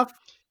kind you of want, stuff.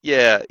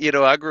 yeah,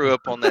 I grew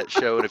up on that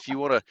show, and if you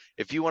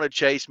wanna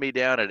chase me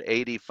down at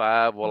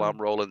 85 while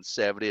I'm rolling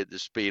 70 at the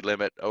speed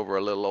limit over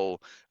a little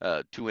old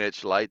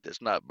 2-inch light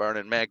that's not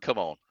burning, man, come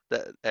on.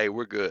 Hey,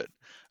 we're good.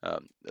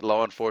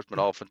 Law enforcement,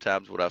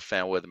 oftentimes, what I've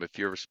found with them, if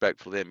you're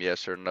respectful to them,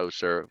 yes sir, no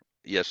sir,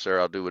 yes sir,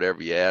 I'll do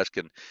whatever you ask,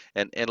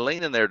 and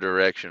lean in their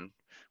direction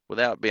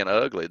without being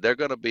ugly. They're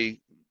going to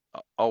be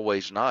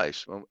always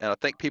nice, and I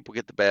think people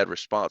get the bad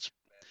response.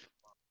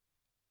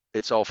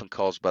 It's often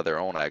caused by their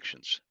own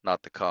actions,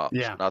 not the cops,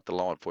 Yeah. not the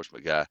law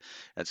enforcement guy.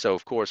 And so,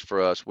 of course,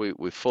 for us, we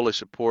fully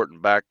support and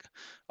back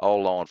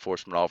all law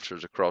enforcement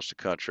officers across the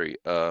country,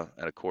 and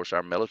of course,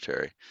 our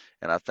military.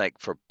 And I think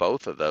for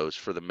both of those,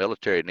 for the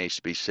military, it needs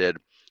to be said,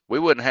 we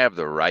wouldn't have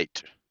the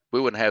right, we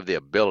wouldn't have the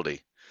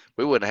ability,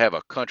 we wouldn't have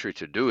a country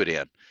to do it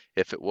in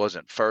if it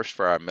wasn't first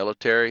for our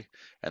military,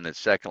 and then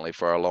secondly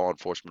for our law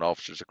enforcement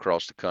officers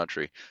across the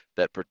country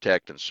that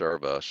protect and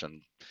serve us.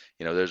 And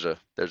there's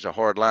a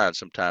hard line.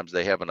 Sometimes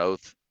they have an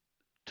oath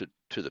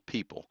to the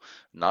people,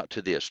 not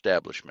to the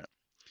establishment.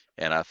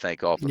 And I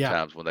think Yeah.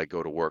 oftentimes when they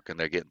go to work and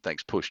they're getting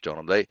things pushed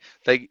on them,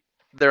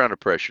 they're under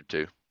pressure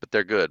too. But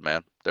they're good,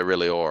 man. They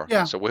really are. And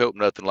Yeah. so we hope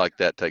nothing like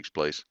that takes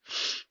place.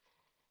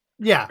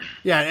 Yeah,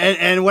 yeah,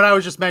 and what I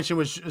was just mentioning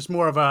was just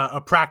more of a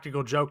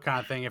practical joke kind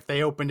of thing. If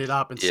they opened it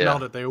up and Yeah,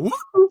 smelled it, they woo,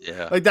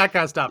 yeah, like that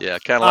kind of stuff. yeah.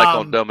 Kind of like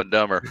on Um, Dumb and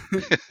Dumber.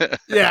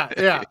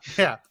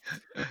 yeah.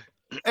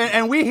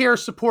 And we here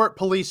support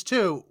police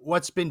too.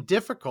 What's been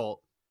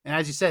difficult, and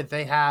as you said,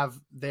 they have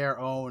their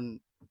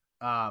own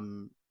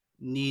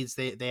needs.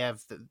 They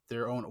have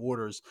their own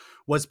orders.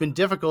 What's been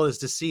difficult is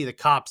to see the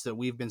cops that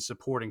we've been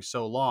supporting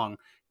so long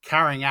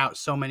carrying out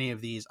so many of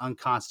these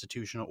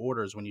unconstitutional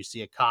orders. When you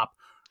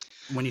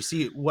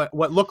see what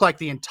looked like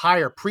the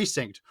entire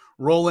precinct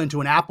roll into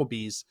an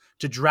Applebee's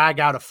to drag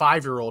out a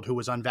 5-year-old who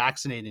was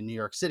unvaccinated in New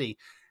York City.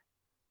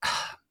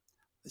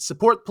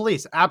 Support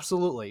police,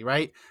 absolutely,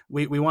 right?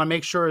 We want to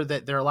make sure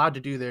that they're allowed to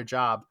do their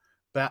job,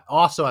 but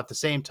also at the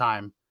same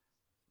time,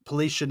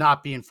 police should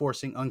not be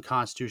enforcing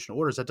unconstitutional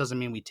orders. That doesn't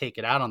mean we take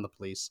it out on the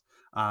police,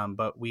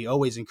 but we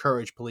always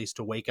encourage police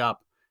to wake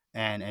up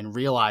and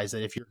realize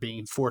that if you're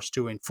being forced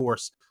to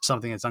enforce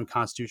something that's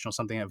unconstitutional,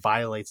 something that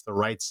violates the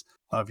rights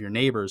of your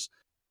neighbors,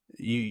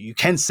 you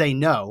can say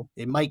no.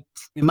 It might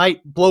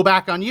blow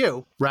back on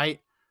you, right?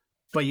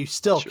 But you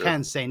still Sure.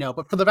 can say no.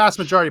 But for the vast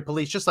majority of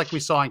police, just like we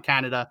saw in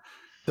Canada,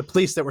 the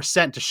police that were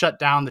sent to shut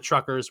down the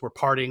truckers were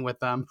partying with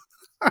them.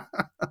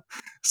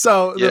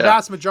 So the Yeah,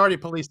 vast majority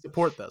of police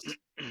support this.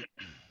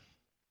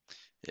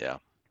 yeah.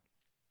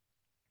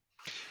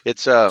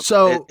 So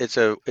It's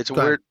a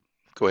go ahead. weird.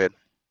 Go ahead.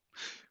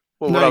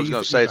 Well, what No, I was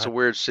going to you say, go it's a ahead.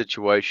 weird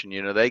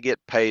situation. They get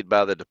paid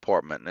by the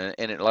department,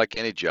 like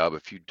any job,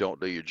 if you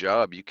don't do your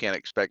job, you can't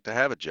expect to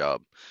have a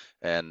job.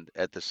 And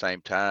at the same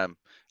time,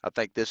 I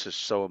think this is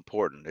so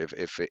important.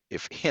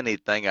 If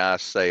anything I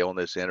say on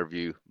this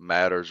interview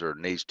matters or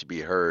needs to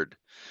be heard,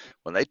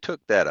 when they took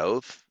that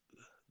oath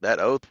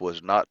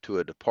was not to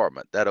a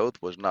department. That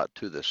oath was not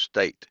to the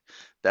state.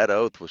 That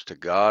oath was to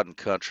God and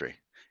country,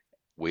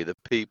 we the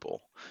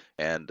people.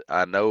 And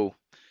I know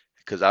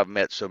because I've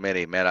met so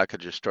many, man, I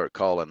could just start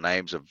calling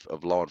names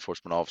of law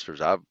enforcement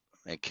officers I've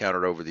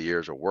encountered over the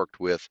years or worked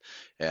with.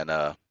 And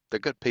They're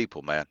good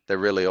people, man. They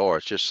really are.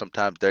 It's just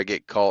sometimes they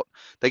get caught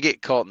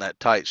in that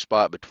tight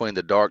spot between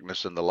the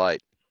darkness and the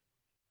light.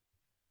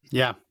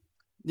 Yeah.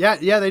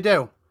 Yeah, they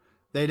do.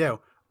 They do.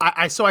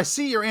 So I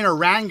see you're in a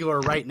Wrangler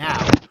right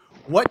now.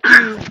 What do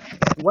you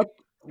what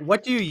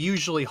what do you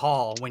usually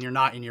haul when you're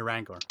not in your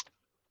Wrangler?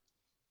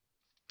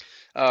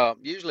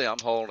 Usually I'm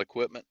hauling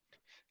equipment.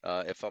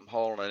 If I'm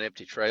hauling an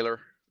empty trailer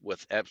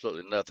with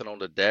absolutely nothing on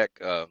the deck,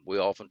 we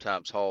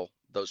oftentimes haul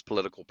those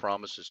political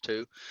promises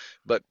too.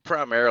 But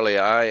primarily,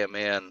 I am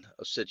in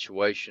a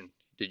situation.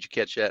 Did you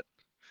catch that?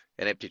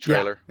 An empty Yeah,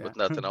 trailer yeah, with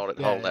nothing on it,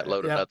 yeah, hauling yeah, that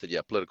load of yeah, nothing.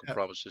 Yeah, political yeah.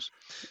 promises.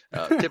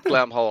 Typically,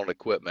 I'm hauling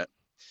equipment,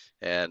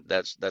 and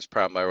that's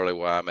primarily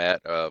where I'm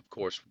at. Of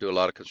course, we do a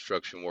lot of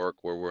construction work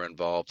where we're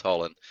involved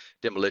hauling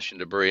demolition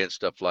debris and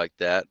stuff like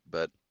that.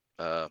 But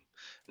uh,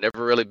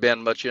 never really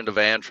been much into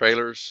van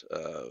trailers.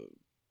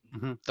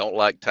 Mhm. Don't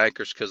like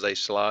tankers because they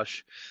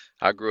slosh.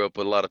 I grew up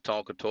with a lot of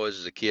Tonka toys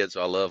as a kid,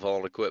 so I love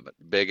hauling equipment,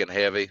 big and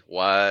heavy,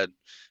 wide.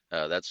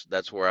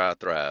 That's where I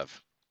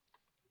thrive.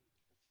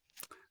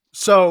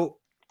 So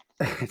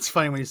it's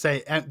funny when you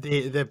say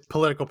the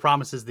political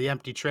promises, the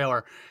empty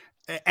trailer.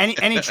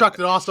 Any truck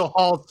that also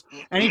hauls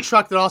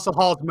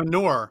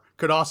manure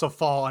could also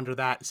fall under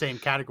that same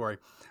category.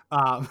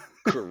 Um,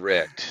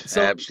 Correct.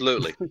 so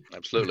Absolutely.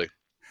 Absolutely.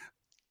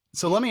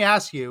 so let me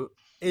ask you.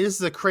 This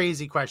is a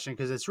crazy question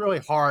because it's really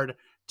hard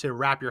to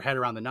wrap your head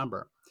around the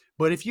number.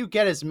 But if you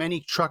get as many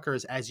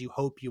truckers as you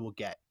hope you will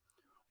get,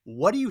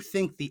 what do you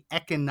think the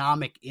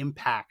economic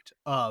impact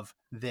of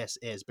this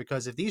is?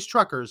 Because if these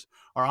truckers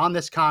are on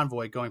this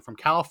convoy going from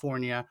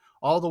California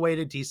all the way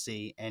to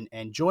DC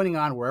and joining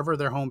on wherever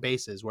their home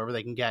base is, wherever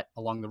they can get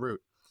along the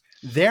route,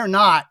 they're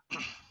not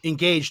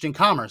engaged in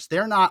commerce.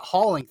 They're not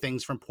hauling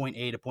things from point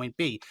A to point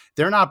B.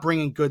 They're not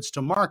bringing goods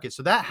to market.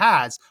 So that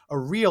has a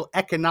real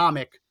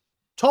economic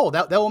toll.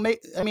 That will make,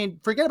 I mean,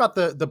 forget about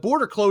the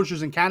border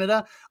closures in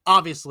Canada,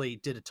 obviously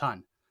did a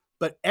ton.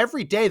 But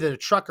every day that a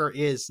trucker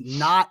is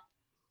not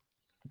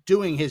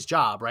doing his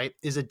job, right,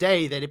 is a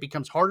day that it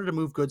becomes harder to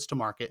move goods to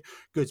market.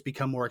 Goods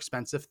become more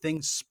expensive.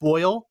 Things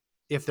spoil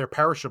if they're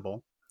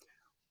perishable.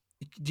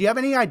 Do you have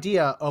any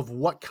idea of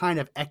what kind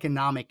of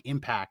economic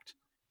impact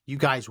you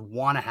guys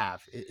want to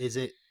have? Is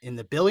it in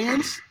the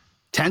billions,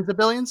 tens of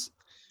billions?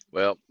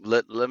 Well,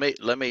 let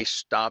me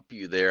stop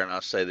you there, and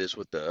I'll say this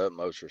with the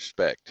utmost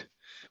respect.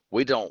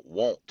 We don't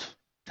want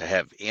to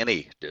have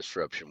any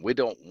disruption. We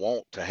don't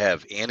want to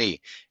have any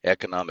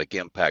economic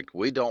impact.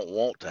 We don't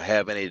want to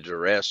have any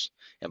duress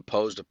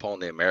imposed upon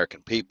the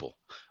American people.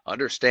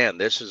 Understand,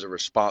 this is a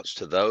response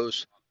to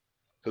those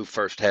who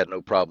first had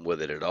no problem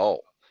with it at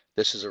all.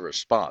 This is a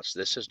response.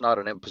 This is not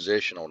an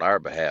imposition on our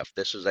behalf.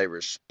 This is a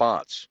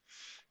response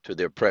to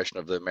the oppression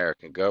of the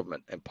American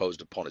government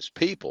imposed upon its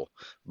people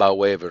by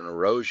way of an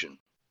erosion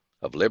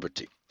of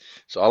liberty.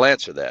 So I'll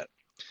answer that.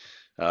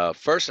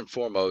 First and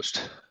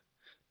foremost,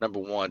 number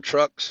one,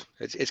 trucks.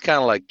 It's kind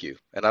of like you,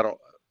 and I don't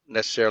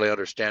necessarily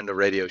understand the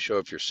radio show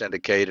if you're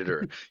syndicated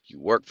or you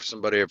work for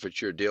somebody or if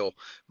it's your deal.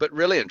 But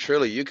really and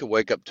truly, you could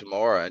wake up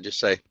tomorrow and just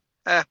say,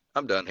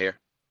 I'm done here.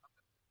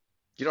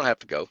 You don't have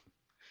to go.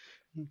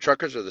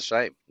 Truckers are the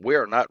same. We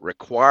are not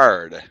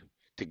required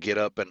to get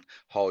up and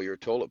haul your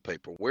toilet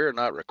paper. We're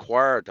not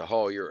required to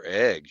haul your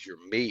eggs, your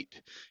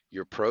meat,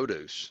 your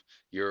produce,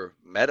 your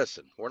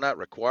medicine. We're not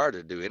required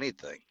to do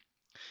anything.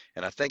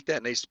 And I think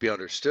that needs to be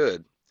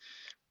understood.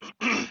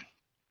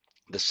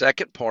 The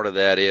second part of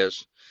that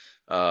is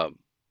um,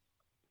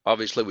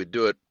 obviously we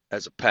do it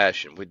as a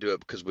passion. We do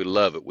it because we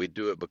love it. We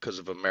do it because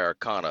of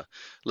Americana.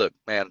 Look,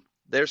 man,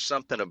 there's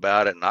something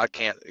about it, and I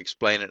can't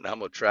explain it, and I'm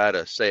going to try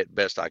to say it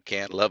best I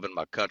can, loving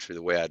my country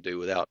the way I do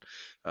without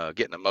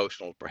getting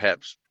emotional,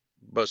 perhaps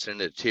busting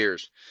into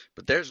tears.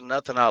 But there's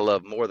nothing I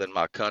love more than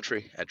my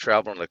country and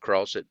traveling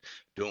across it,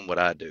 doing what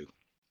I do.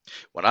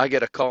 When I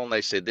get a call and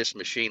they say this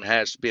machine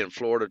has to be in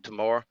Florida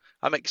tomorrow,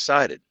 I'm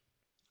excited.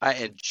 I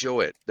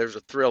enjoy it. There's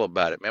a thrill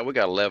about it, man. We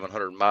got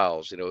 1,100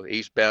 miles,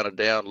 eastbound and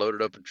down,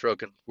 loaded up and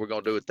trucking. We're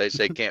going to do what they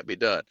say can't be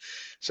done.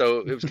 So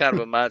it was kind of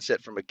a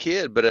mindset from a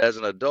kid, but as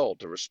an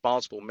adult, a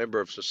responsible member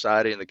of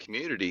society and the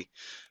community,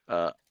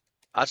 uh,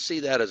 I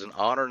see that as an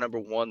honor. Number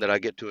one, that I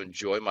get to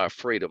enjoy my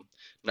freedom.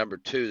 Number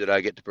two, that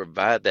I get to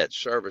provide that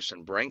service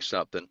and bring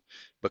something,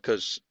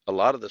 because a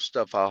lot of the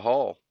stuff I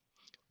haul,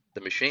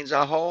 the machines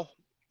I haul,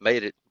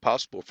 made it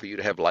possible for you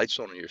to have lights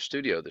on in your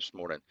studio this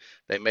morning.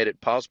 They made it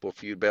possible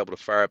for you to be able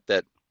to fire up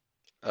that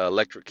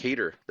electric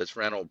heater that's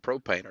ran on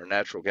propane or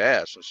natural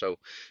gas. And so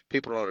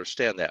people don't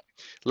understand that.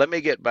 Let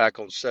me get back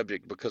on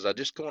subject because I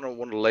just want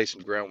to lay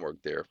some groundwork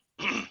there.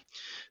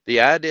 The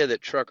idea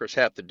that truckers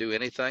have to do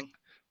anything,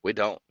 we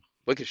don't.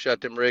 We can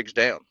shut them rigs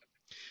down.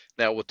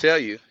 Now, we'll tell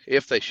you,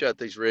 if they shut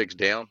these rigs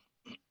down,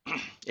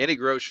 any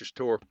grocery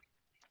store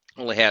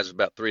only has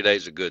about 3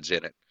 days of goods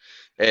in it: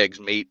 eggs,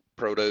 meat,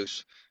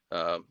 produce.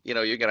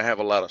 You're going to have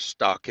a lot of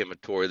stock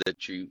inventory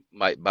that you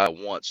might buy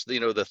once. The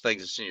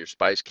things that's in your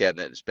spice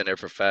cabinet that's been there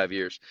for 5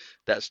 years,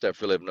 that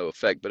stuff really have no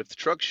effect. But if the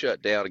truck's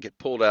shut down and get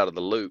pulled out of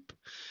the loop,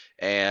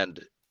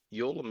 and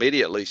you'll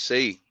immediately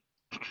see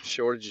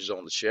shortages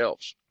on the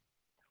shelves.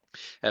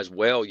 As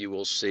well, you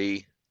will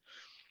see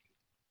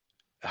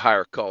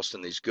higher cost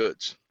in these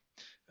goods.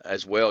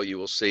 As well, you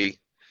will see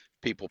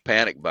people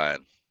panic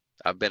buying.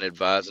 I've been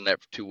advising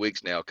that for 2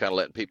 weeks now, kind of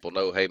letting people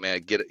know, hey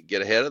man,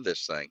 get ahead of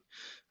this thing.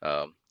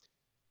 Um,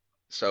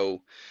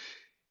 so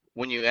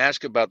when you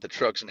ask about the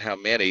trucks and how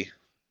many,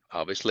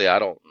 obviously I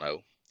don't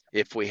know.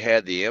 If we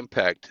had the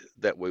impact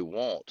that we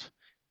want,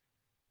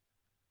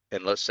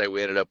 and let's say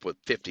we ended up with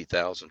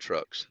 50,000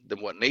 trucks,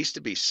 then what needs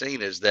to be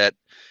seen is that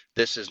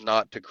this is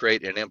not to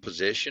create an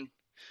imposition,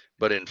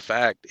 but in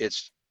fact,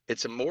 it's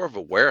a more of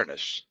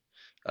awareness.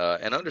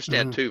 And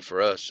understand Hmm. too,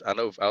 for us, I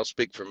know I'll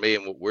speak for me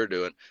and what we're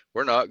doing.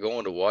 We're not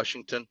going to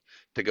Washington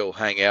to go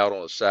hang out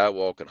on the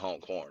sidewalk and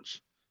honk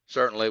horns.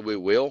 Certainly we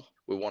will.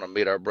 We want to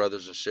meet our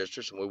brothers and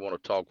sisters and we want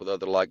to talk with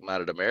other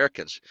like-minded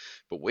Americans,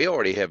 but we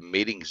already have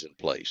meetings in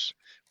place.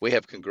 We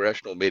have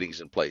congressional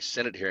meetings in place,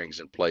 Senate hearings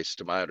in place,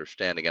 to my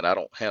understanding, and I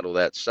don't handle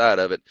that side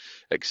of it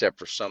except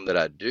for some that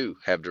I do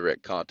have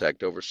direct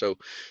contact over. So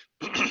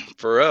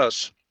for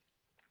us,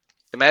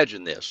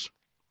 imagine this.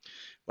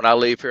 When I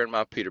leave here in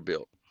my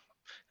Peterbilt,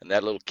 and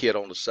that little kid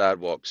on the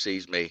sidewalk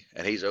sees me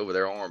and he's over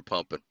there arm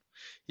pumping,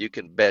 you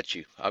can bet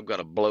you I'm going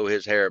to blow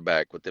his hair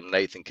back with them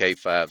Nathan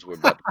K5s we're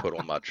about to put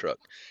on my truck.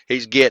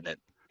 He's getting it.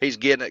 He's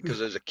getting it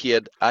because as a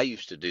kid, I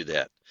used to do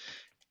that.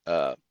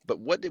 But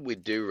what did we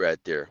do right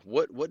there?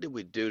 What did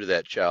we do to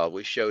that child?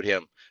 We showed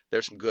him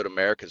there's some good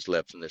Americans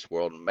left in this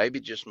world, and maybe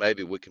just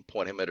maybe we can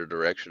point him in a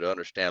direction to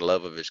understand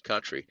love of his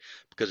country.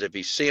 Because if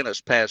he's seeing us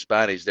pass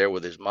by and he's there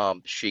with his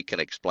mom, she can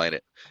explain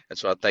it. And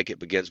so I think it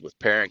begins with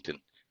parenting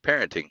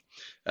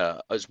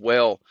as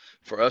well,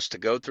 for us to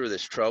go through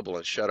this trouble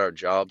and shut our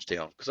jobs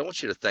down. Because I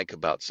want you to think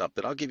about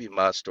something. I'll give you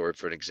my story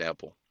for an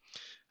example.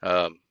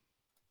 Um,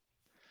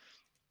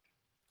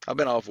 I've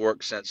been off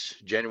work since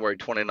January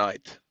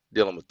 29th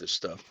dealing with this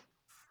stuff.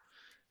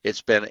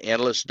 It's been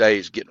endless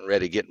days getting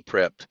ready, getting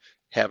prepped.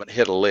 Haven't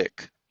hit a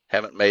lick.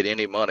 Haven't made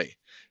any money.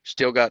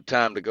 Still got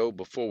time to go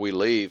before we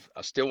leave.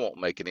 I still won't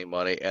make any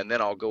money. And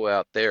then I'll go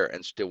out there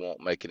and still won't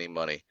make any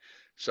money.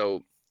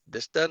 So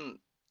this doesn't,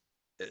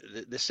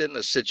 this isn't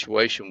a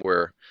situation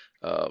where,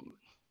 um,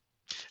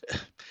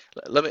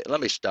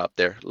 let me stop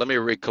there. Let me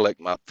recollect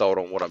my thought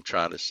on what I'm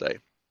trying to say.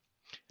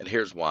 And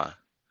here's why.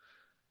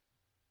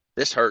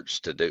 This hurts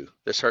to do.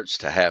 This hurts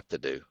to have to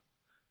do.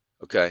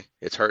 Okay.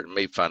 It's hurting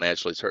me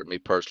financially. It's hurting me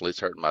personally. It's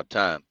hurting my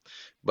time.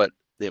 But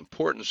the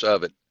importance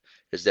of it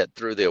is that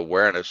through the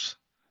awareness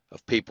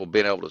of people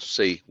being able to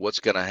see what's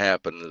going to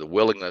happen and the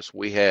willingness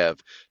we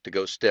have to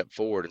go step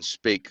forward and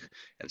speak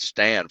and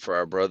stand for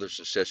our brothers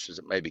and sisters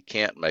that maybe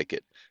can't make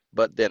it,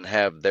 but then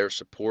have their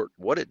support.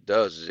 What it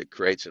does is it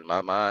creates in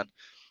my mind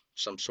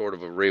some sort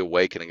of a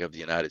reawakening of the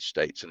United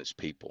States and its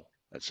people.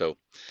 And so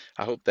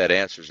I hope that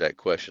answers that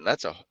question.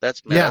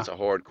 Yeah, That's a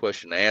hard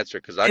question to answer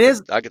because it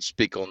is. I could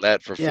speak on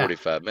that for Yeah.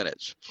 45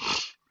 minutes.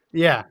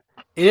 Yeah,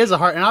 it is a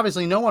hard, and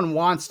obviously, no one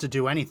wants to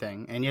do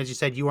anything. And as you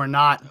said, you are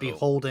not Oh,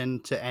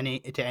 beholden to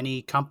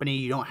any company.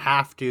 You don't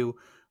have to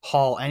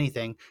haul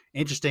anything.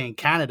 Interesting, in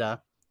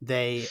Canada,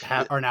 they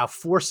th- are now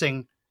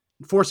forcing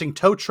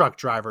tow truck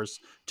drivers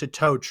to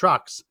tow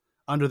trucks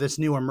under this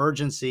new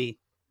Emergency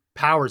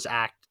Powers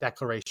Act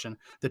declaration.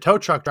 The tow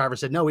truck driver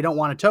said, "No, we don't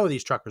want to tow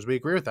these truckers. We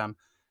agree with them."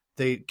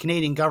 The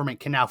Canadian government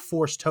can now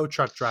force tow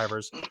truck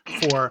drivers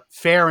for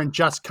fair and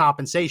just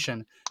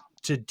compensation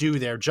to do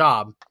their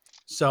job.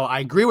 So I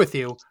agree with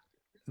you.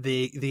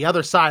 The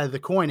other side of the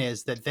coin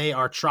is that they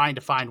are trying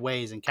to find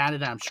ways in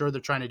Canada. I'm sure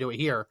they're trying to do it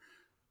here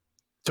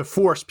to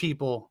force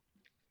people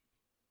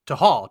to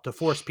haul, to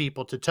force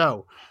people to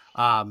tow.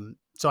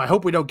 So I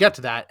hope we don't get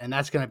to that, and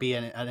that's going to be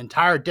an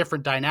entire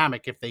different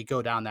dynamic if they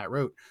go down that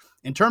route.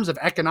 In terms of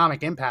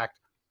economic impact,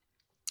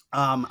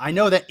 I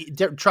know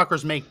that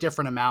truckers make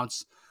different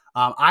amounts.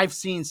 I've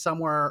seen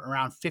somewhere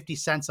around 50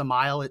 cents a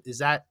mile. Is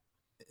that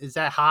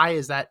high?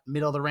 Is that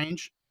middle of the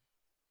range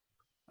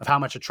of how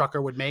much a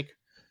trucker would make?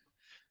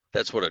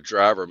 that's what a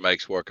driver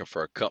makes working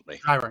for a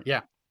company. Driver,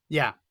 yeah,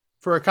 yeah,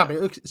 for a Yeah.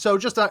 company. So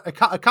just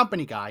a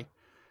company guy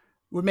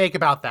would make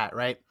about that,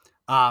 right?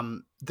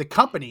 The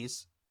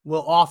companies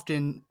will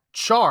often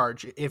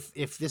charge if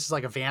this is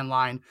like a van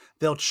line,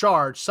 they'll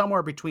charge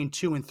somewhere between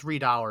 $2 and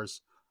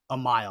 $3 a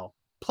mile,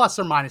 plus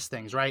or minus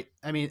things, right?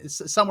 I mean,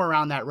 it's somewhere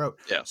around that road.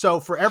 Yeah. So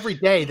for every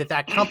day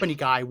that company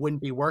guy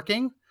wouldn't be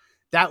working,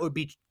 that would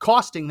be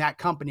costing that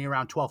company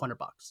around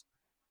 $1,200.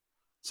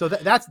 So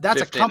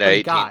that's a 15 to company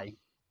 18. guy.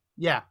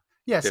 Yeah,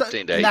 yeah. So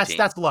 15 to and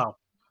 18. that's low.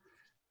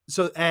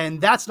 So,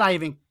 and that's not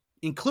even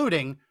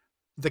including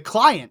the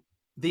client,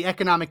 the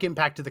economic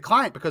impact to the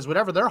client, because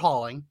whatever they're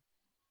hauling,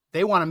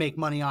 they want to make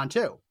money on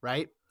too,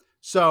 right?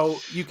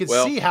 So you can Well,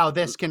 see how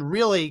this can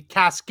really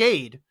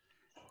cascade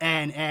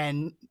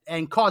and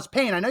cause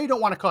pain. I know you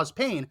don't want to cause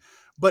pain,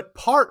 but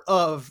part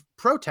of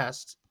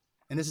protest,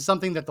 and this is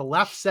something that the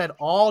left said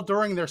all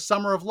during their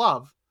summer of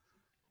love,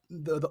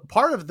 the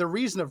part of the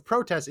reason of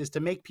protest is to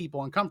make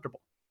people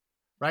uncomfortable,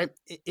 right?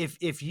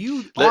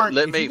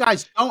 let If you me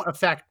guys don't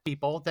affect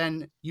people,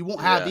 then you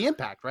won't have yeah. the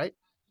impact, right?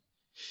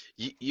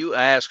 You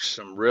ask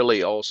some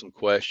really awesome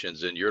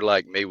questions, and you're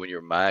like me when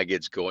your mind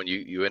gets going.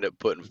 You end up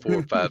putting four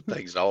or five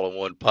things all in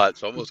one pot.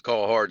 So I almost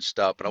call a hard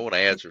stop, and I want to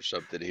answer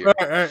something here.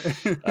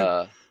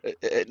 Right.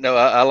 No,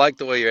 I like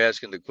the way you're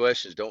asking the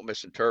questions. Don't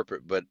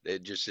misinterpret, but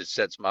it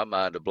sets my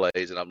mind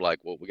ablaze, and I'm like,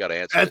 well, we got to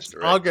answer this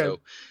That's all direct.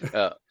 good. So,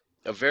 uh,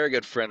 a very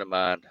good friend of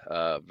mine,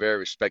 very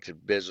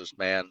respected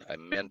businessman, a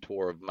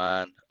mentor of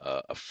mine,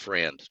 a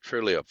friend,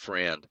 truly a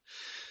friend.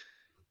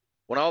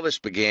 When all this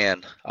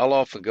began, I'll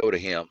often go to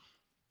him,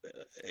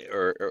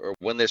 or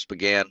when this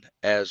began,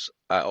 as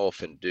I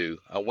often do,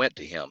 I went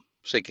to him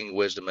seeking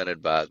wisdom and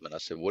advisement. I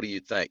said, "What do you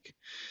think?"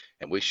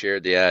 And we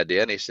shared the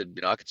idea, and he said,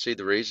 "I can see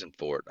the reason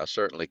for it. I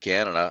certainly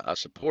can, and I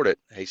support it."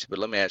 He said, "But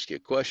let me ask you a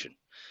question."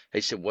 He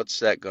said, "What's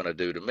that going to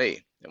do to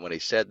me?" And when he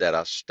said that,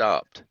 I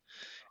stopped,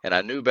 and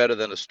I knew better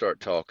than to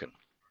start talking.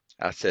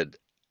 I said,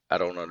 "I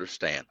don't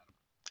understand."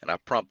 And I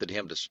prompted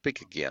him to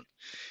speak again.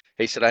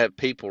 He said, "I have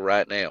people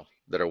right now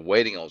that are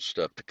waiting on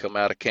stuff to come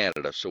out of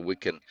Canada so we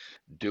can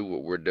do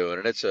what we're doing."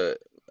 And it's a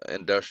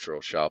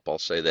industrial shop, I'll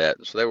say that.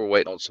 And so they were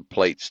waiting on some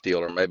plate steel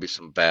or maybe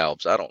some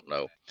valves. I don't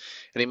know.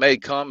 And he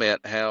made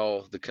comment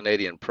how the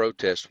Canadian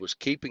protest was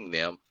keeping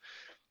them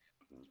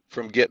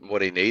from getting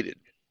what he needed.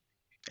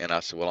 And I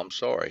said, "Well, I'm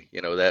sorry.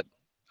 That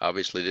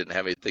obviously didn't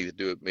have anything to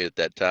do with me at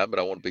that time, but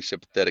I want to be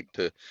sympathetic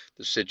to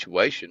the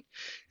situation."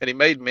 And he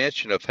made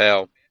mention of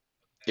how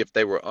if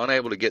they were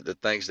unable to get the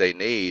things they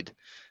need,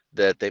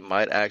 that they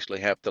might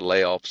actually have to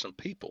lay off some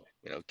people.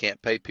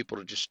 Can't pay people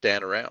to just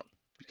stand around.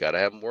 You got to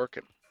have them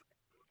working.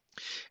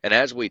 And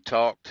as we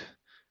talked,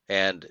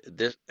 and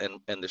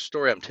the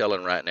story I'm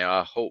telling right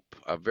now,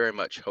 I very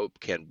much hope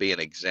can be an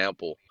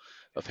example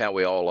of how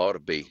we all ought to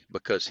be,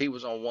 because he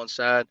was on one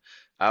side,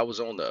 I was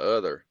on the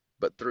other.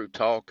 But through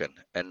talking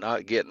and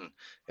not getting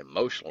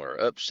emotional or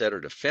upset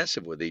or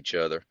defensive with each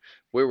other,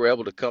 we were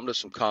able to come to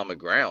some common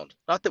ground.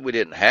 Not that we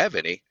didn't have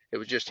any, it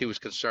was just he was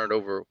concerned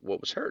over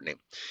what was hurting him.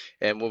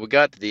 And when we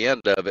got to the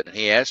end of it, and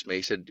he asked me,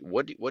 he said,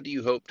 what do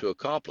you hope to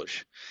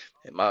accomplish?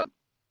 And my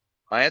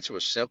answer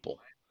was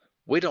simple.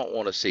 We don't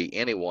want to see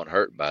anyone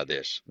hurt by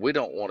this. We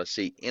don't want to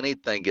see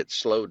anything get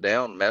slowed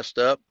down, messed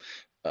up,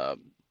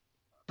 um,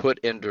 put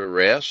into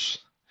duress.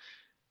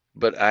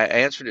 But I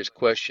answered his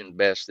question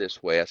best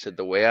this way. I said,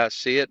 the way I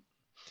see it,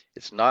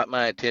 it's not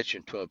my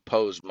intention to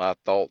impose my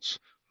thoughts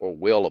or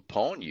will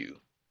upon you.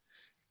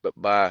 But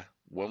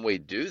when we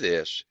do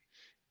this,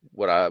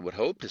 what I would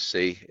hope to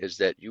see is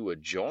that you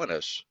would join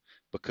us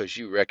because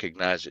you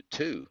recognize it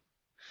too.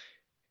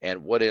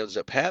 And what ends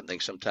up happening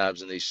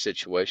sometimes in these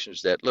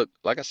situations, that look,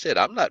 like I said,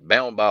 I'm not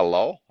bound by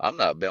law. I'm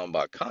not bound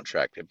by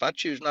contract. If I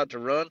choose not to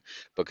run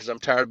because I'm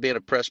tired of being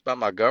oppressed by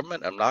my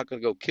government, I'm not going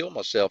to go kill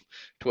myself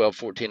 12,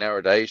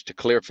 14-hour days to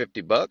clear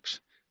 $50,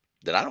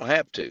 then I don't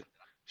have to.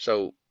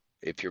 So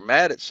if you're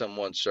mad at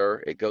someone,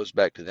 sir, it goes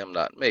back to them,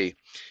 not me.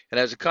 And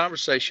as the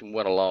conversation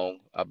went along,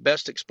 I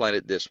best explained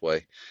it this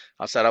way.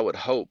 I said I would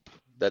hope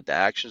that the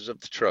actions of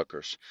the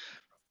truckers,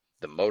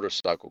 the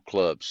motorcycle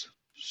clubs,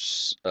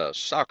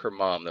 soccer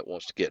mom that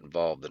wants to get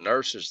involved, the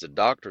nurses, the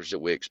doctors that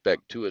we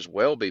expect to as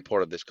well be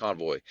part of this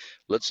convoy.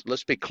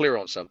 Let's be clear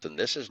on something.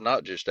 This is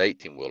not just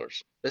 18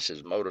 wheelers. This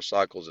is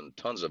motorcycles and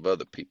tons of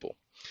other people.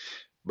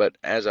 But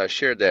as I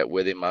shared that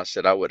with him, I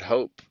said I would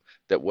hope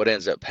that what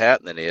ends up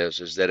happening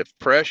is that if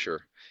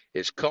pressure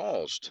is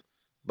caused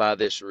by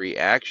this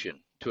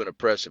reaction to an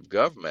oppressive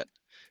government,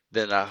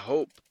 then I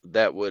hope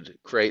that would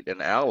create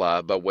an ally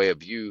by way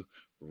of you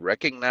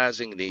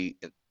recognizing the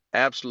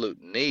absolute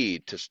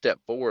need to step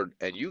forward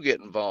and you get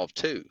involved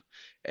too.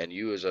 And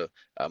you, as a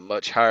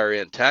much higher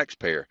end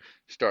taxpayer,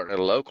 starting at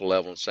a local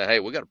level and saying, "Hey,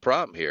 we got a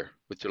problem here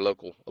with your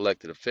local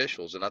elected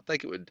officials." And I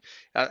think it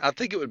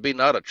would be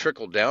not a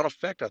trickle down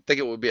effect. I think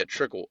it would be a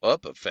trickle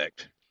up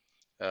effect.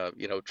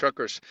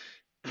 Truckers,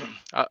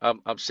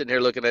 I'm sitting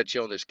here looking at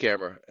you on this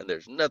camera, and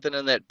there's nothing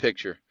in that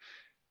picture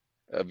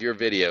of your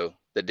video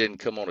that didn't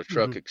come on a Hmm.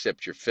 truck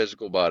except your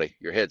physical body,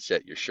 your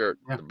headset, your shirt,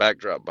 Yeah. the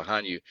backdrop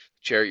behind you,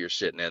 the chair you're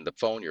sitting in, the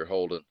phone you're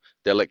holding,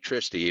 the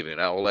electricity, even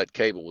all that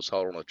cable was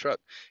hauled on a truck.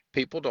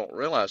 People don't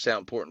realize how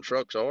important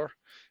trucks are.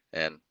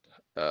 And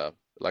uh,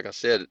 like I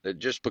said,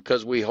 just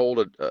because we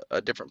hold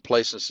a different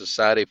place in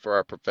society for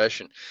our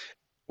profession,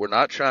 we're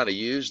not trying to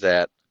use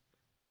that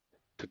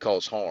to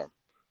cause harm.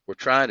 We're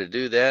trying to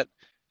do that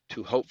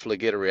to hopefully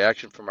get a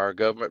reaction from our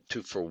government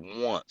to, for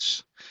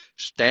once,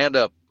 stand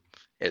up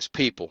as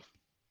people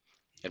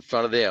in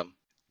front of them,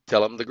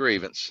 tell them the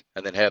grievance,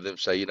 and then have them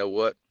say, "You know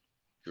what?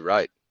 You're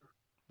right.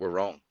 We're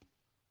wrong.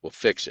 We'll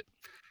fix it."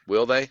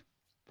 Will they?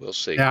 We'll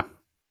see. Yeah.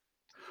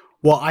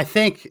 Well, I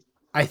think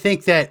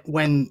that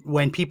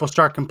when people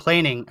start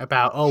complaining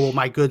about, oh well,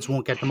 my goods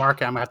won't get to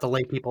market, I'm gonna have to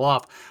lay people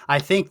off. I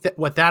think that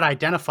what that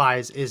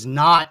identifies is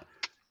not.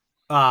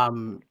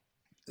 Um,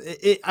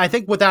 I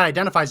think what that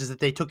identifies is that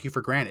they took you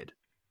for granted,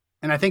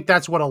 and I think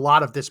that's what a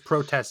lot of this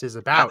protest is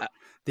about. I,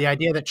 The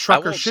idea that I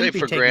truckers won't say shouldn't be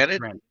for taken for granted,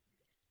 granted.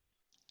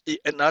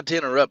 and not to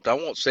interrupt, I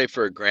won't say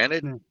for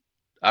granted. Mm.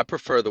 I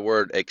prefer the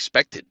word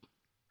expected.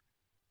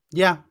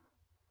 Yeah,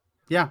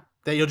 yeah.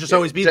 that you'll just Yeah,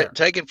 always be there.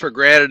 taken for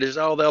granted is,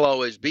 oh, they'll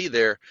always be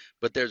there,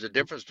 but there's a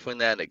difference between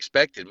that and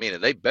expected,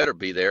 meaning they better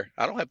be there.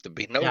 I don't have to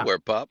be Yeah. nowhere,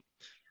 Pop.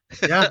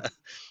 Yeah.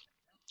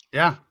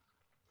 Yeah.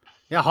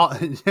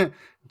 Yeah.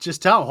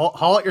 Just tell them,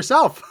 haul it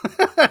yourself. Go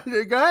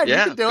ahead. You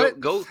Yeah, can do it.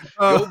 go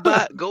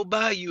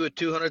buy you a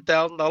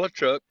 $200,000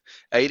 truck,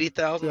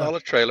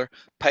 $80,000 trailer,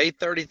 pay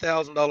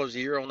 $30,000 a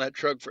year on that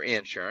truck for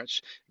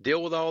insurance,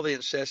 deal with all the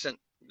incessant.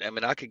 I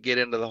mean, I could get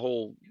into the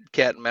whole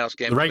cat and mouse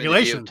game The between the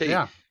regulations. DOT,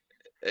 Yeah.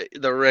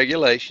 The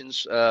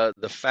regulations,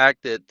 the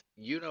fact that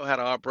you know how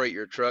to operate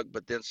your truck,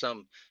 but then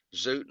some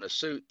zoot in a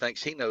suit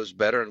thinks he knows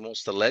better and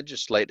wants to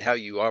legislate how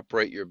you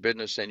operate your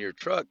business and your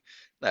truck.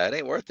 Nah, it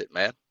ain't worth it,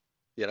 man.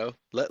 You know,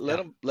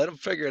 Yeah. let them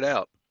figure it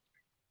out.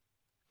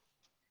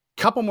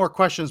 Couple more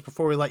questions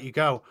before we let you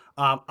go.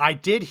 I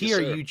did hear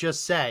Yes, sir. you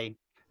just say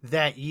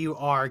that you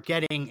are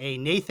getting a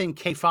Nathan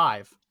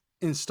K5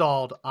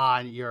 installed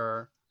on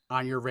your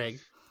rig.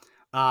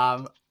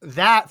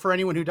 That, for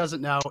anyone who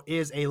doesn't know,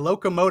 is a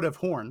locomotive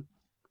horn.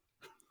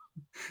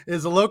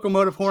 Is a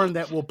locomotive horn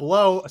that will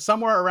blow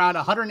somewhere around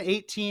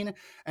 118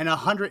 and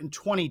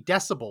 120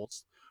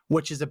 decibels,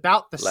 which is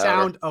about the Louder.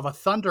 sound of a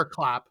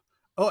thunderclap.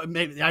 Oh,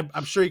 maybe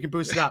I'm sure you can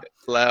boost it up.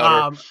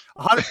 Louder.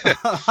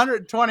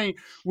 120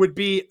 would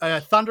be a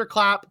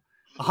thunderclap.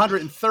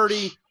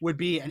 130 would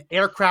be an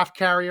aircraft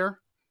carrier,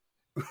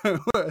 an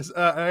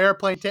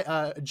airplane,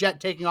 jet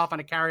taking off on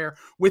a carrier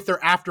with their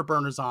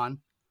afterburners on.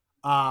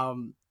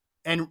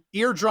 And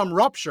eardrum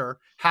rupture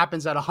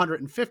happens at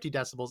 150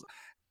 decibels.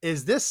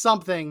 Is this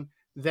something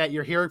that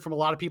you're hearing from a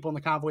lot of people in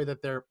the convoy,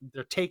 that they're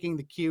taking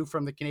the cue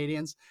from the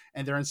Canadians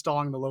and they're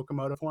installing the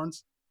locomotive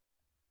horns?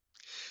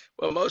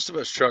 Well, most of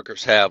us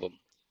truckers have them,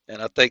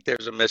 and I think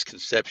there's a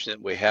misconception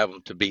that we have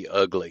them to be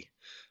ugly.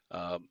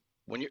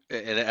 When you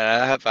and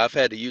I've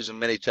had to use them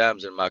many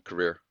times in my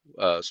career,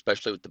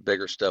 especially with the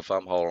bigger stuff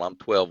I'm hauling. I'm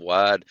 12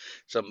 wide.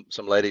 Some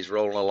ladies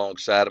rolling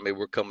alongside of me.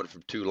 We're coming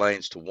from 2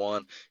 lanes to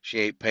one. She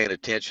ain't paying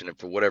attention, and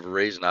for whatever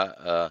reason,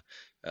 I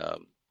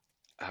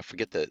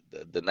forget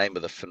the name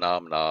of the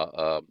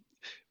phenomena.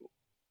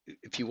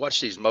 If you watch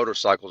these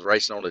motorcycles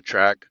racing on the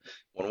track,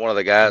 when one of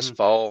the guys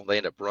fall, they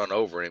end up running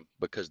over him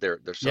because they're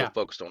so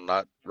focused on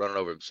not running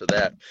over him. So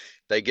that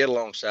they get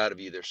alongside of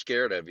you, they're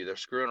scared of you, they're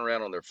screwing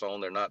around on their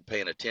phone, they're not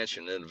paying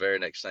attention. And then the very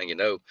next thing you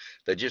know,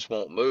 they just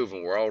won't move,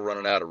 and we're all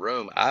running out of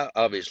room. I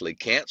obviously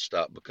can't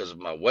stop because of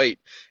my weight.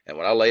 And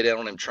when I lay down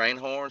on them train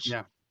horns,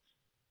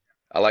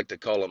 I like to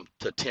call them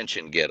to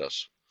tension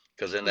getters.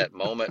 Because in that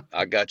moment,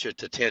 I got you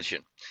to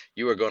tension.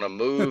 You are going to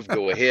move,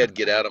 go ahead,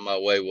 get out of my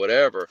way,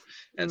 whatever.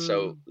 And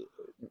so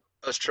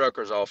us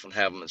truckers often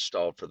have them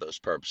installed for those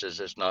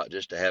purposes. It's not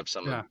just to have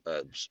some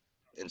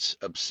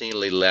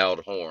obscenely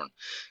loud horn.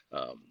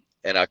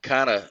 And I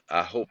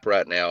hope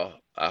right now,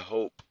 I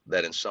hope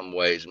that in some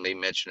ways me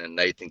mentioning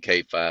Nathan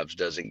K5s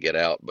doesn't get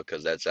out,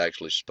 because that's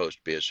actually supposed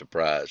to be a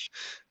surprise.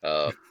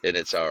 And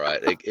it's all right.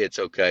 It's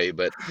okay.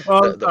 But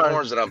the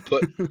horns that I'm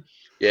putting,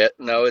 yeah,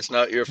 no, it's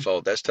not your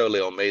fault. That's totally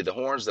on me. The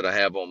horns that I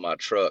have on my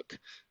truck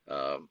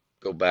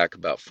go back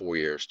about 4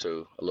 years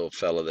to a little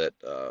fella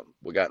that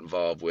we got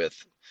involved with.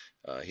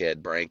 He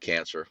had brain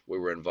cancer. We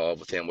were involved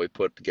with him. We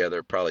put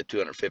together probably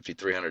 250,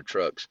 300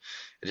 trucks.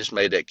 It just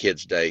made that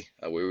kid's day.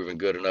 We were even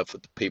good enough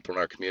with the people in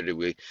our community.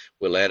 We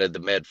landed the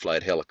med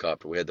flight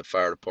helicopter. We had the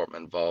fire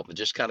department involved. It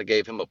just kind of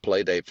gave him a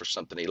play day for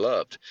something he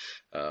loved.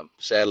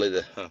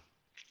 Sadly,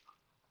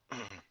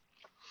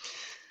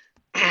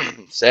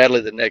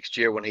 the next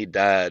year when he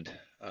died,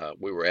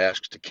 we were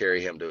asked to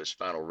carry him to his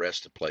final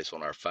resting place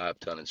on our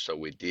 5-ton, and so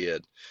we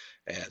did.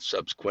 And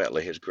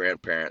subsequently, his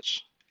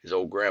grandparents, his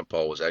old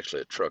grandpa was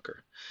actually a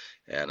trucker,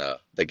 and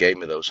they gave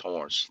me those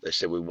horns. They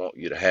said, "We want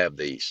you to have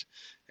these."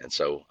 And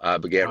so I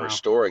began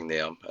restoring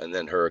them, and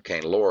then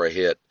Hurricane Laura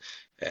hit,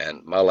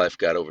 and my life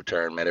got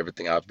overturned. Man,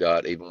 everything I've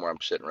got, even where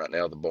I'm sitting right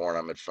now, the barn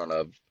I'm in front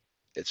of,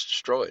 it's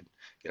destroyed.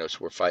 So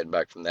we're fighting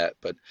back from that.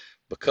 But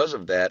because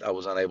of that, I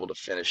was unable to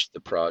finish the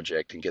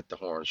project and get the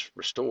horns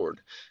restored.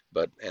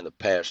 But in the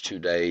past 2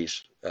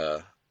 days,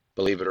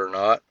 believe it or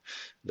not,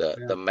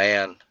 the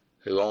man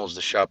who owns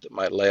the shop that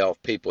might lay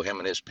off people, him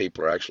and his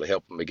people are actually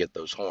helping me get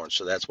those horns.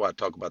 So that's why I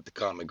talk about the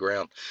common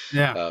ground.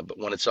 But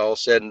when it's all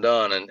said and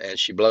done, and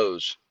she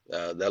blows,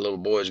 that little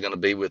boy is going to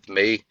be with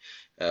me.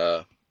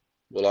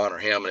 We'll honor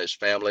him and his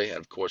family. And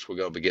of course, we're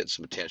going to be getting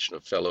some attention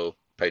of fellow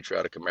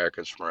patriotic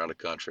Americans from around the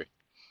country.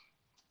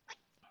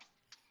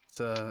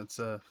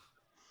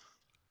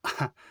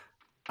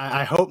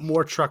 I hope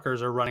more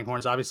truckers are running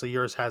horns. Obviously,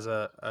 yours has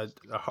a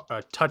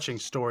touching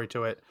story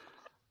to it.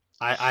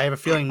 I have a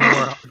feeling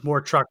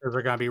more truckers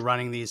are going to be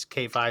running these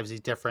K5s,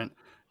 these different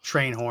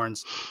train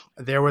horns.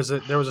 There was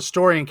a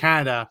story in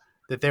Canada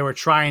that they were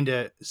trying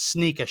to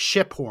sneak a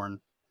ship horn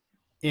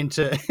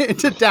into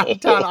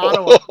downtown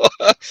Ottawa.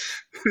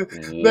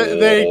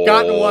 They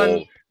gotten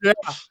one. Yeah,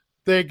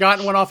 they had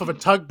gotten one off of a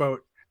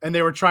tugboat, and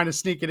they were trying to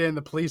sneak it in.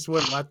 The police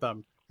wouldn't let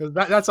them, because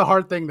that's a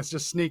hard thing to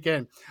just sneak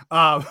in.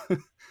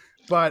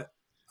 But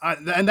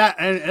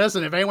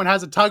listen, if anyone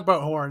has a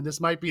tugboat horn,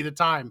 this might be the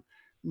time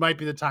might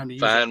be the time to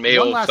use it. Find me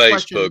One on last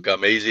question. Facebook.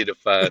 I'm easy to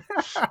find.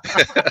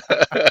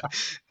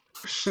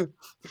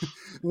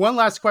 One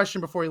last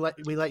question before we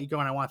let you go,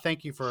 and I want to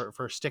thank you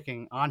for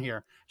sticking on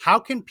here. How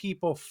can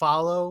people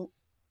follow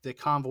the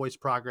Convoy's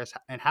progress,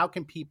 and how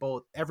can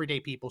everyday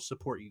people,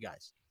 support you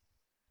guys?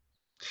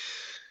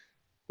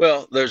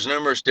 Well, there's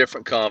numerous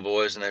different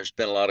convoys, and there's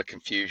been a lot of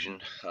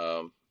confusion.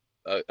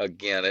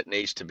 Again, it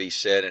needs to be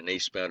said, it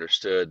needs to be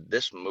understood.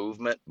 This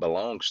movement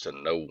belongs to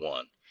no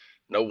one.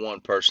 No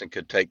one person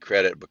could take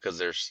credit because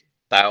there's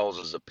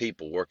thousands of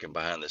people working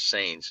behind the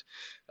scenes.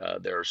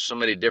 There are so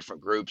many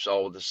different groups,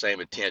 all with the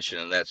same intention,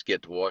 and that's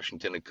get to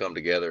Washington and come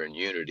together in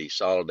unity,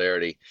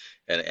 solidarity,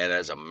 and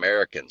as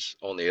Americans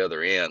on the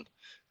other end.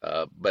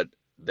 But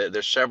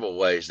there's several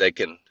ways they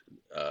can.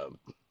 Uh,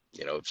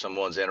 if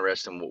someone's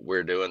interested in what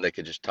we're doing, they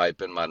could just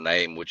type in my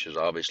name, which is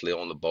obviously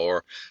on the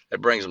bar.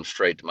 That brings them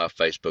straight to my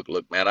Facebook.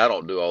 Look, man, I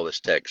don't do all this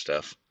tech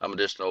stuff. I'm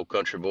just an old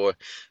country boy,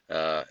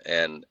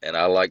 and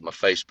I like my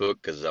Facebook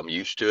because I'm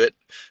used to it.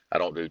 I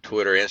don't do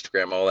Twitter,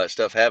 Instagram, all that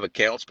stuff. Have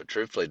accounts, but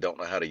truthfully don't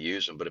know how to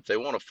use them. But if they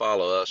want to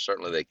follow us,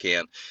 certainly they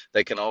can.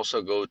 They can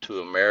also go to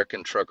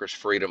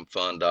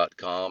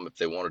AmericanTruckersFreedomFund.com if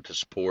they wanted to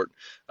support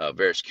a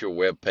very secure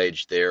web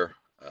page there.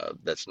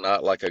 That's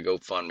not like a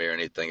GoFundMe or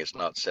anything. It's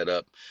not set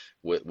up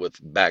with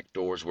back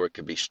doors where it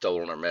could be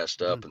stolen or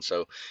messed up. And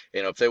so,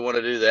 if they want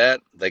to do that,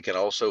 they can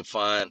also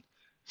find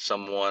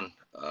someone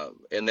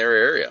in their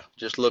area.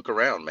 Just look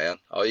around, man.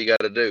 All you got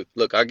to do.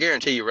 Look, I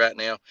guarantee you right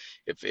now,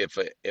 if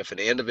an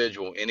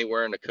individual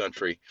anywhere in the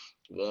country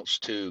wants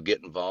to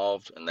get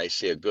involved and they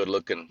see a good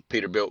looking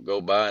Peterbilt go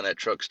by and that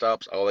truck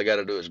stops, all they got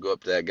to do is go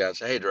up to that guy and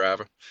say, "Hey,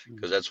 driver,"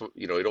 because that's what,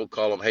 you don't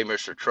call him, "Hey,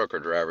 Mr. Trucker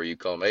Driver." You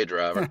call him, "Hey,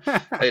 driver."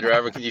 "Hey,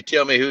 driver, can you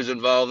tell me who's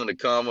involved in the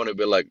convoy?" And they'll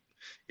be like,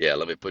 "Yeah,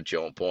 let me put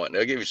you on point." And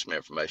they'll give you some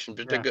information,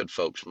 but they're good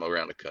folks from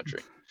around the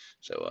country.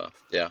 So,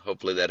 yeah,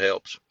 hopefully that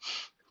helps.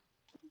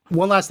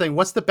 One last thing.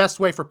 What's the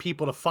best way for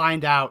people to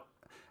find out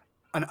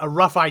a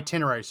rough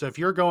itinerary? So if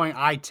you're going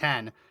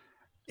I-10,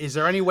 is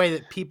there any way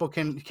that people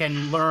can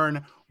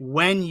learn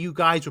when you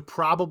guys would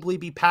probably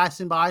be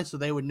passing by so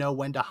they would know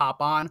when to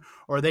hop on?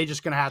 Or are they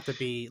just going to have to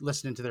be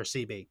listening to their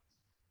CB?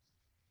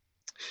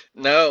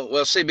 No,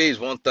 well, CB is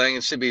one thing,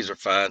 and CBs are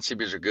fine.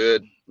 CBs are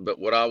good, but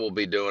what I will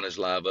be doing is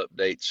live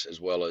updates as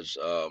well as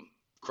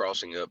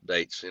crossing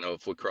updates.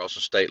 If we cross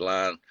a state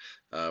line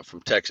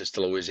from Texas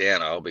to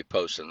Louisiana, I'll be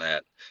posting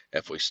that.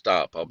 If we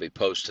stop, I'll be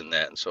posting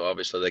that. And so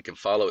obviously they can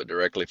follow it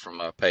directly from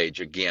my page.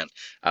 Again,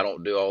 I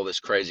don't do all this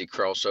crazy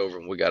crossover,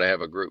 and we got to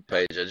have a group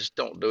page. I just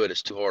don't do it.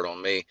 It's too hard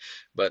on me.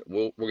 But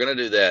we're going to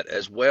do that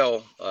as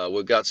well.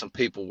 We've got some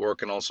people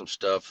working on some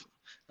stuff.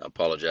 I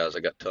apologize.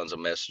 I got tons of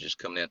messages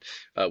coming in.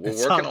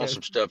 We're working on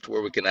some stuff to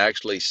where we can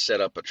actually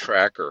set up a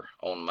tracker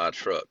on my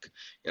truck,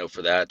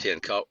 for the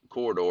I-10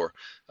 corridor.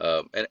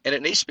 And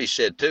it needs to be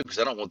said too, because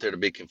I don't want there to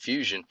be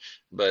confusion,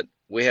 but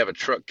we have a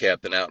truck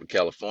captain out in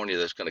California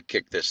that's going to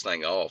kick this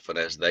thing off. And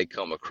as they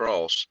come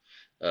across,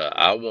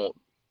 I won't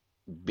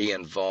be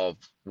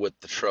involved with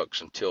the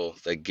trucks until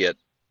they get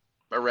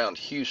around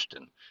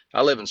Houston.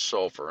 I live in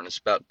Sulphur, and it's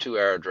about a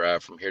 2-hour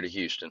drive from here to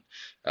Houston.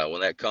 When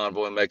that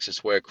convoy makes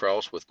its way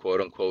across with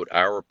quote unquote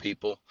our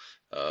people,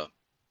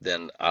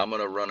 then I'm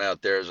going to run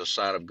out there as a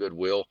sign of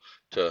goodwill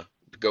to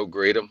go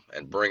greet them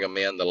and bring them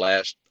in the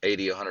last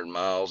 80, 100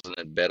 miles and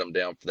then bed them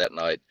down for that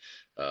night.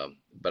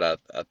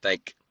 But I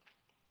think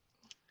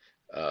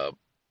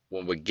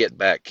when we get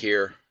back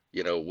here,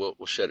 we'll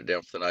shut it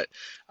down for the night.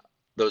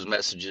 Those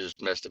messages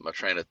messed up my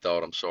train of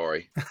thought. I'm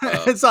sorry.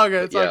 It's all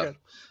good. It's all good.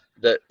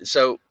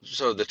 So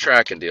the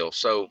tracking deal.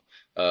 So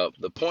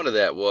the point of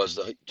that was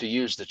to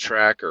use the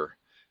tracker.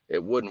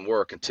 It wouldn't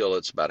work until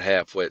it's about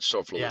halfway at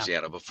Sulphur,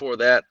 Louisiana. Before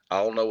that,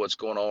 I'll know what's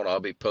going on. I'll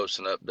be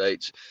posting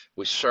updates.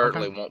 We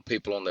certainly want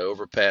people on the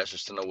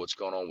overpasses to know what's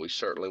going on. We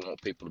certainly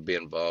want people to be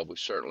involved. We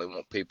certainly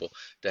want people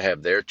to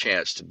have their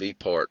chance to be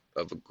part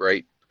of a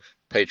great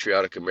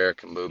patriotic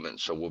American movement.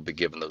 So we'll be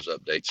giving those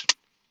updates.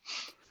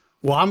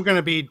 Well, I'm going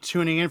to be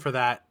tuning in for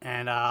that,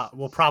 and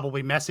we'll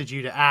probably message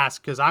you to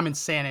ask, because I'm in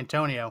San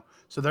Antonio,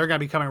 so they're going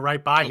to be coming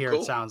right by here,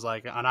 It sounds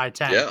like, on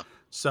I-10. Yeah.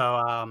 So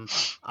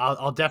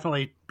I'll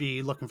definitely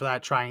be looking for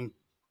that, try and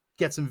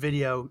get some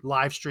video,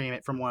 live stream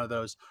it from one of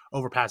those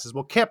overpasses.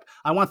 Well, Kip,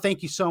 I want to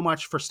thank you so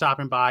much for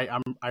stopping by.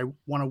 I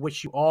want to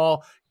wish you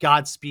all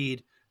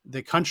Godspeed.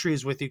 The country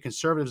is with you.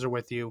 Conservatives are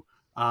with you.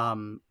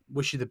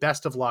 Wish you the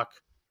best of luck,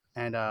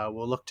 and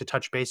we'll look to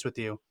touch base with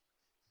you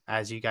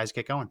as you guys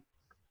get going.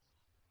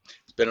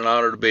 It's been an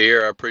honor to be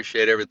here. I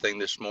appreciate everything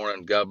this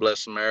morning. God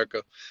bless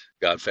America.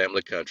 God,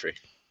 family, country.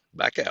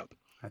 Back out.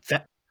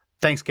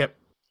 Thanks, Kip.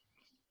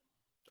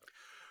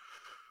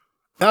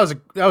 That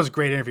was a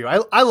great interview.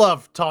 I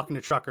love talking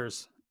to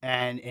truckers,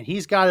 and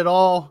he's got it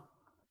all.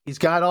 He's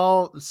got it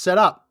all set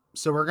up.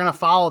 So we're gonna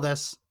follow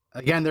this.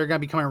 Again, they're gonna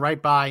be coming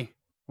right by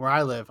where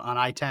I live on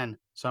I-10.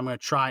 So I'm gonna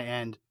try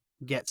and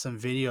get some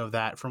video of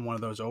that from one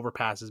of those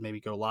overpasses. Maybe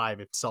go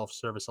live if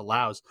self-service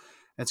allows.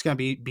 And it's gonna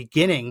be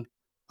beginning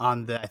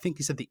on I think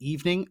he said the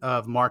evening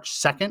of March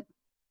 2nd,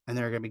 and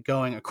they're going to be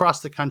going across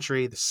the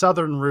country, the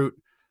southern route,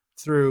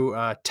 through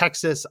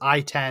Texas,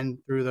 I-10,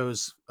 through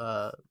those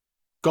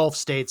Gulf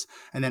states,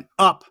 and then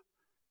up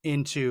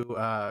into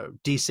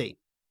DC.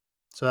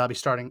 So that'll be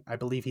starting, I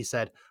believe he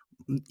said,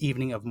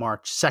 evening of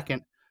March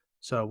 2nd.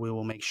 So we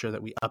will make sure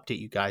that we update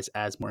you guys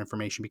as more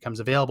information becomes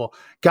available.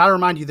 Got to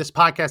remind you, this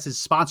podcast is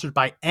sponsored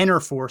by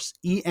Enerforce,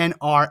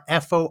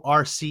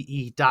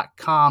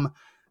 ENRFORCE.com.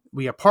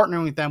 We are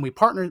partnering with them. We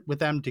partnered with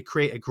them to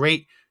create a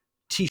great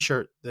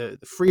t-shirt, the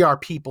Free Our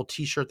People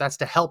t-shirt. That's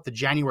to help the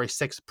January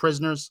 6th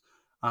prisoners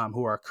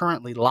who are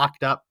currently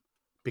locked up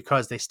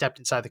because they stepped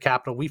inside the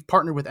Capitol. We've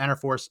partnered with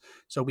Enerforce,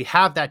 so we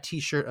have that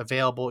t-shirt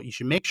available. You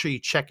should make sure you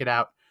check it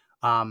out.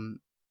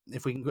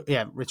 If we can,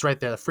 yeah, it's right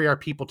there, the Free Our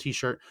People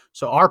t-shirt.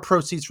 So our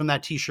proceeds from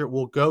that t-shirt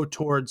will go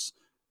towards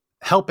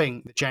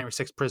helping the January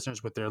 6th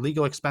prisoners with their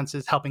legal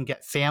expenses, helping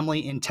get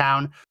family in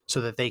town so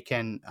that they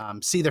can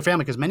see their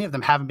family, because many of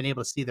them haven't been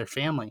able to see their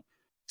family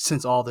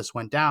since all this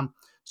went down.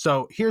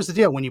 So here's the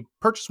deal. When you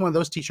purchase one of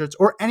those t-shirts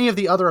or any of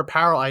the other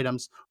apparel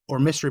items or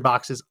mystery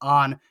boxes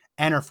on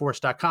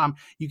Enerforce.com,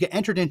 you get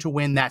entered in to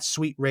win that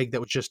sweet rig that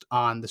was just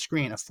on the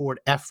screen, a Ford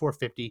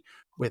F450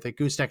 with a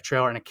gooseneck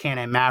trailer and a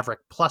Can-Am Maverick,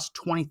 plus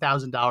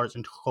 $20,000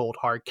 in cold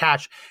hard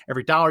cash.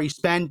 Every dollar you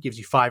spend gives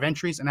you 5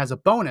 entries. And as a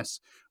bonus,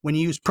 when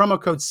you use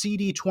promo code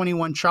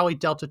CD21 Charlie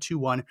Delta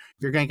 21,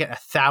 you're going to get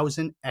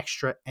 1,000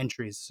 extra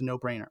entries. It's a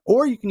no-brainer.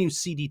 Or you can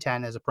use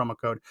CD10 as a promo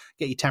code,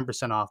 get you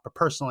 10% off. But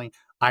personally,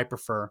 I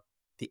prefer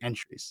the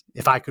entries.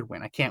 If I could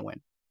win, I can't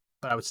win,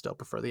 but I would still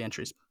prefer the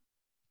entries.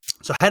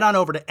 So head on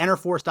over to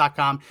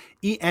Enerforce.com,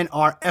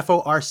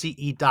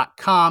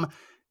 ENRFORCE.com,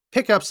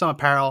 pick up some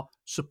apparel,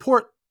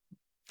 support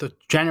the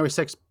January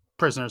 6th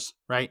prisoners,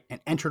 right? And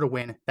enter to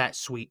win that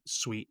sweet,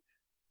 sweet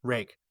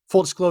rig.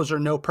 Full disclosure,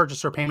 no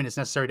purchase or payment is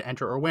necessary to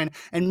enter or win,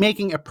 and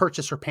making a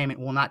purchase or payment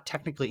will not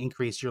technically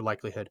increase your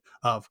likelihood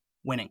of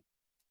winning.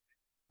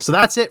 So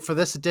that's it for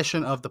this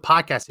edition of the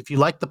podcast. If you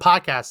like the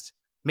podcast,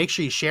 make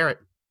sure you share it.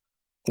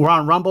 We're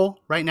on Rumble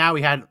right now.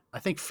 We had, I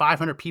think,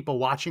 500 people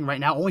watching right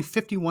now, only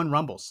 51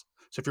 Rumbles.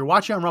 So if you're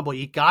watching on Rumble,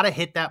 you got to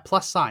hit that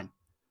plus sign.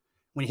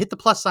 When you hit the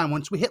plus sign,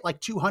 once we hit like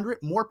 200,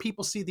 more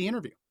people see the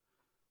interview.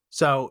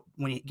 So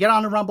when you get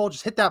on the Rumble,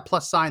 just hit that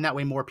plus sign. That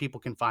way more people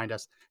can find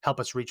us, help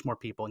us reach more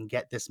people, and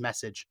get this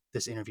message,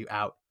 this interview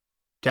out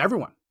to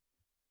everyone.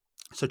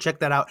 So check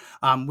that out.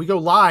 We go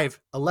live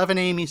 11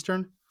 a.m.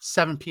 Eastern,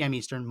 7 p.m.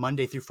 Eastern,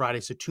 Monday through Friday.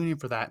 So tune in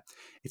for that.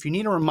 If you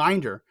need a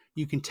reminder,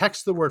 you can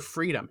text the word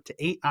freedom to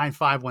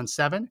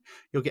 89517.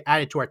 You'll get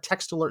added to our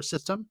text alert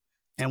system,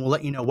 and we'll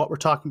let you know what we're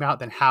talking about,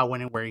 then how,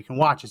 when, and where you can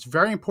watch. It's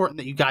very important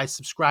that you guys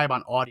subscribe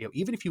on audio.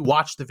 Even if you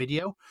watch the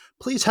video,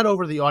 please head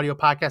over to the audio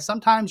podcast.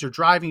 Sometimes you're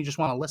driving, you just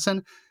want to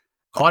listen.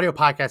 Audio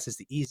podcast is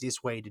the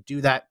easiest way to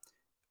do that.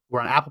 We're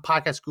on Apple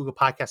Podcasts, Google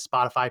Podcasts,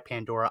 Spotify,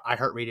 Pandora,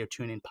 iHeartRadio,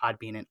 TuneIn,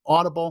 Podbean, and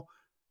Audible.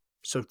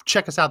 So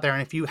check us out there.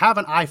 And if you have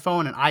an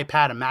iPhone, an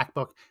iPad, a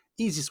MacBook,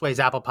 easiest way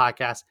is Apple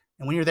Podcasts.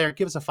 And when you're there,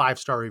 give us a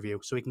 5-star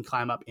review so we can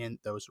climb up in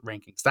those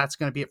rankings. That's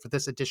going to be it for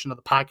this edition of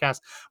the podcast.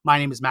 My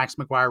name is Max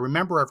McGuire.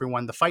 Remember,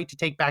 everyone, the fight to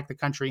take back the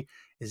country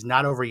is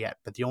not over yet,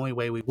 but the only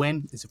way we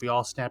win is if we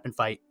all stand up and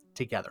fight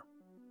together.